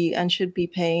could be and should be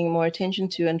paying more attention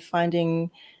to and finding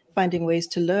ways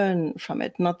to learn from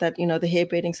it. Not that, you know, the hair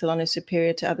braiding salon is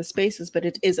superior to other spaces, but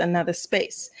it is another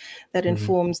space that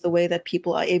informs the way that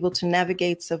people are able to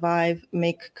navigate, survive,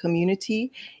 make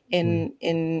community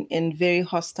in very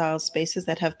hostile spaces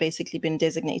that have basically been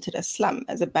designated as slum,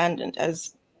 as abandoned,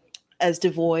 as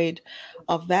devoid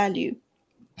of value.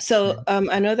 So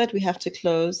I know that we have to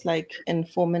close like in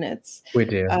 4 minutes. We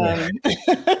do.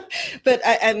 But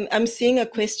I'm seeing a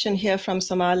question here from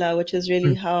Samala, which is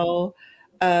really how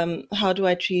do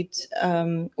I treat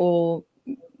or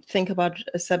think about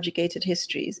subjugated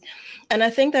histories? And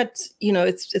I think that, you know,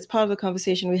 it's part of the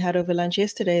conversation we had over lunch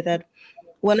yesterday, that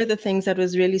one of the things that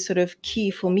was really sort of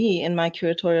key for me in my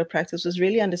curatorial practice was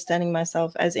really understanding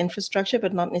myself as infrastructure,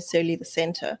 but not necessarily the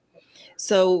center.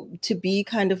 So to be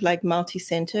kind of like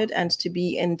multi-centered and to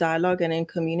be in dialogue and in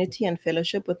community and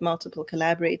fellowship with multiple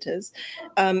collaborators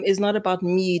is not about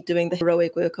me doing the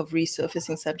heroic work of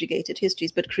resurfacing subjugated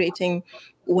histories, but creating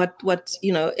what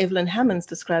you know, Evelyn Hammonds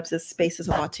describes as spaces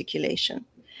of articulation.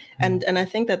 And I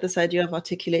think that this idea of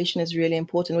articulation is really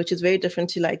important, which is very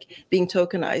different to like being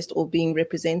tokenized or being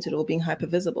represented or being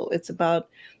hypervisible. It's about,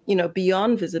 you know,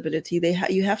 beyond visibility,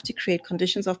 you have to create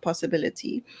conditions of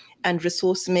possibility and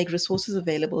make resources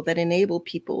available that enable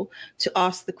people to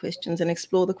ask the questions and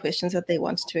explore the questions that they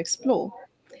want to explore.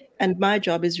 And my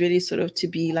job is really sort of to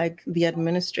be like the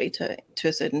administrator to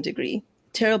a certain degree.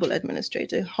 Terrible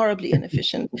administrator, horribly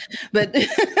inefficient, but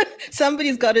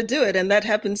somebody's got to do it, and that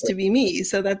happens to be me.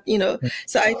 So that, you know,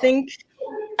 so I think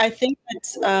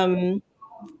that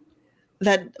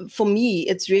that for me,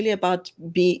 it's really about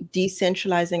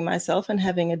decentralizing myself and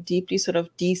having a deeply sort of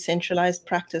decentralized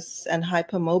practice and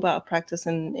hypermobile practice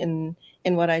in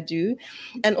what I do,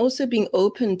 and also being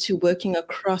open to working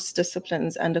across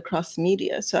disciplines and across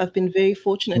media. So I've been very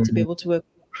fortunate to be able to work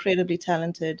with incredibly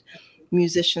talented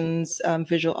musicians,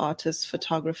 visual artists,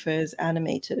 photographers,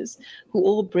 animators, who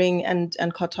all bring, and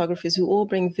cartographers, who all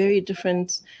bring very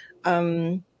different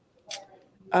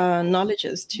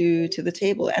knowledges to the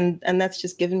table. And that's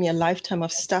just given me a lifetime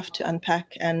of stuff to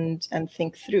unpack and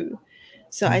think through.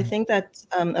 So I think that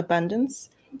abundance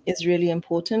is really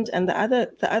important. And the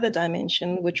other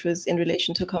dimension, which was in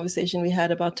relation to a conversation we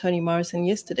had about Toni Morrison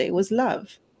yesterday, was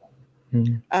love.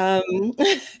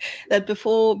 That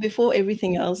before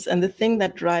everything else, and the thing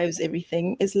that drives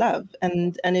everything is love.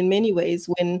 And in many ways,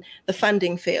 when the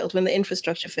funding failed, when the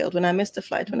infrastructure failed, when I missed a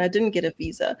flight, when I didn't get a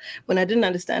visa, when I didn't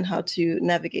understand how to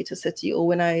navigate a city, or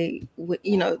when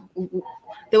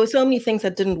there were so many things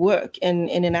that didn't work in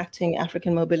enacting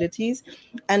African mobilities.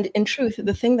 And in truth,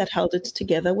 the thing that held it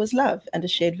together was love and a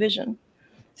shared vision.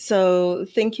 So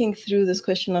thinking through this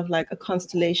question of like a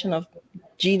constellation of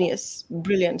genius,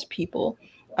 brilliant people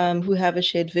who have a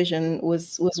shared vision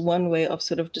was one way of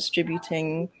sort of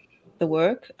distributing the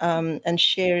work and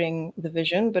sharing the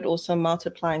vision, but also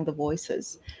multiplying the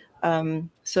voices.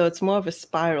 So it's more of a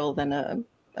spiral than a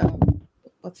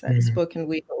spoken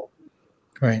wheel.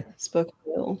 Right. Spoken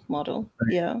wheel model.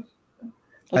 Right. Yeah.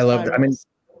 I love that. I mean,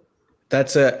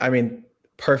 that's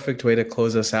perfect way to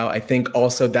close us out. I think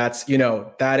also that's, you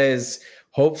know, that is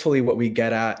hopefully what we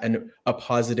get at, and a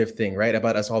positive thing, right,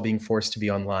 about us all being forced to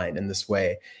be online in this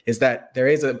way, is that there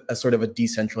is a sort of a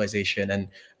decentralization. And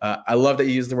I love that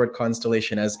you use the word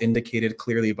constellation, as indicated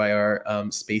clearly by our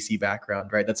spacey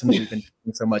background, right? That's something we've been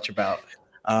thinking so much about.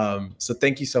 So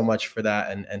thank you so much for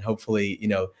that. And hopefully,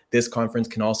 this conference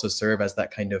can also serve as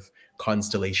that kind of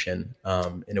constellation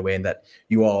in a way, and that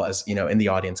you all, as in the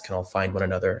audience, can all find one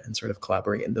another and sort of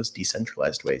collaborate in those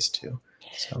decentralized ways too.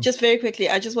 So. Just very quickly,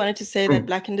 I just wanted to say that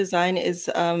Black in Design is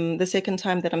the second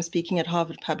time that I'm speaking at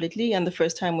Harvard publicly, and the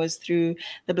first time was through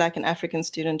the Black and African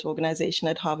Student Organization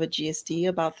at Harvard GSD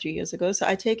about 3 years ago. So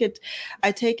I take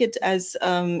it as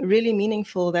really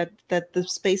meaningful that the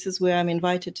spaces where I'm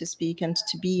invited to speak and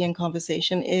to be in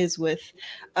conversation is with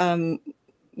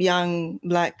young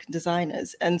Black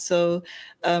designers. And so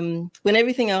when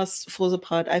everything else falls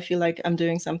apart, I feel like I'm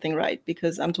doing something right,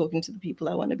 because I'm talking to the people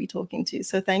I want to be talking to.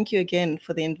 So thank you again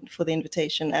for the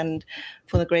invitation and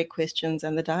for the great questions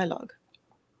and the dialogue.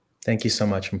 Thank you so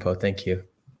much, Mpho. Thank you.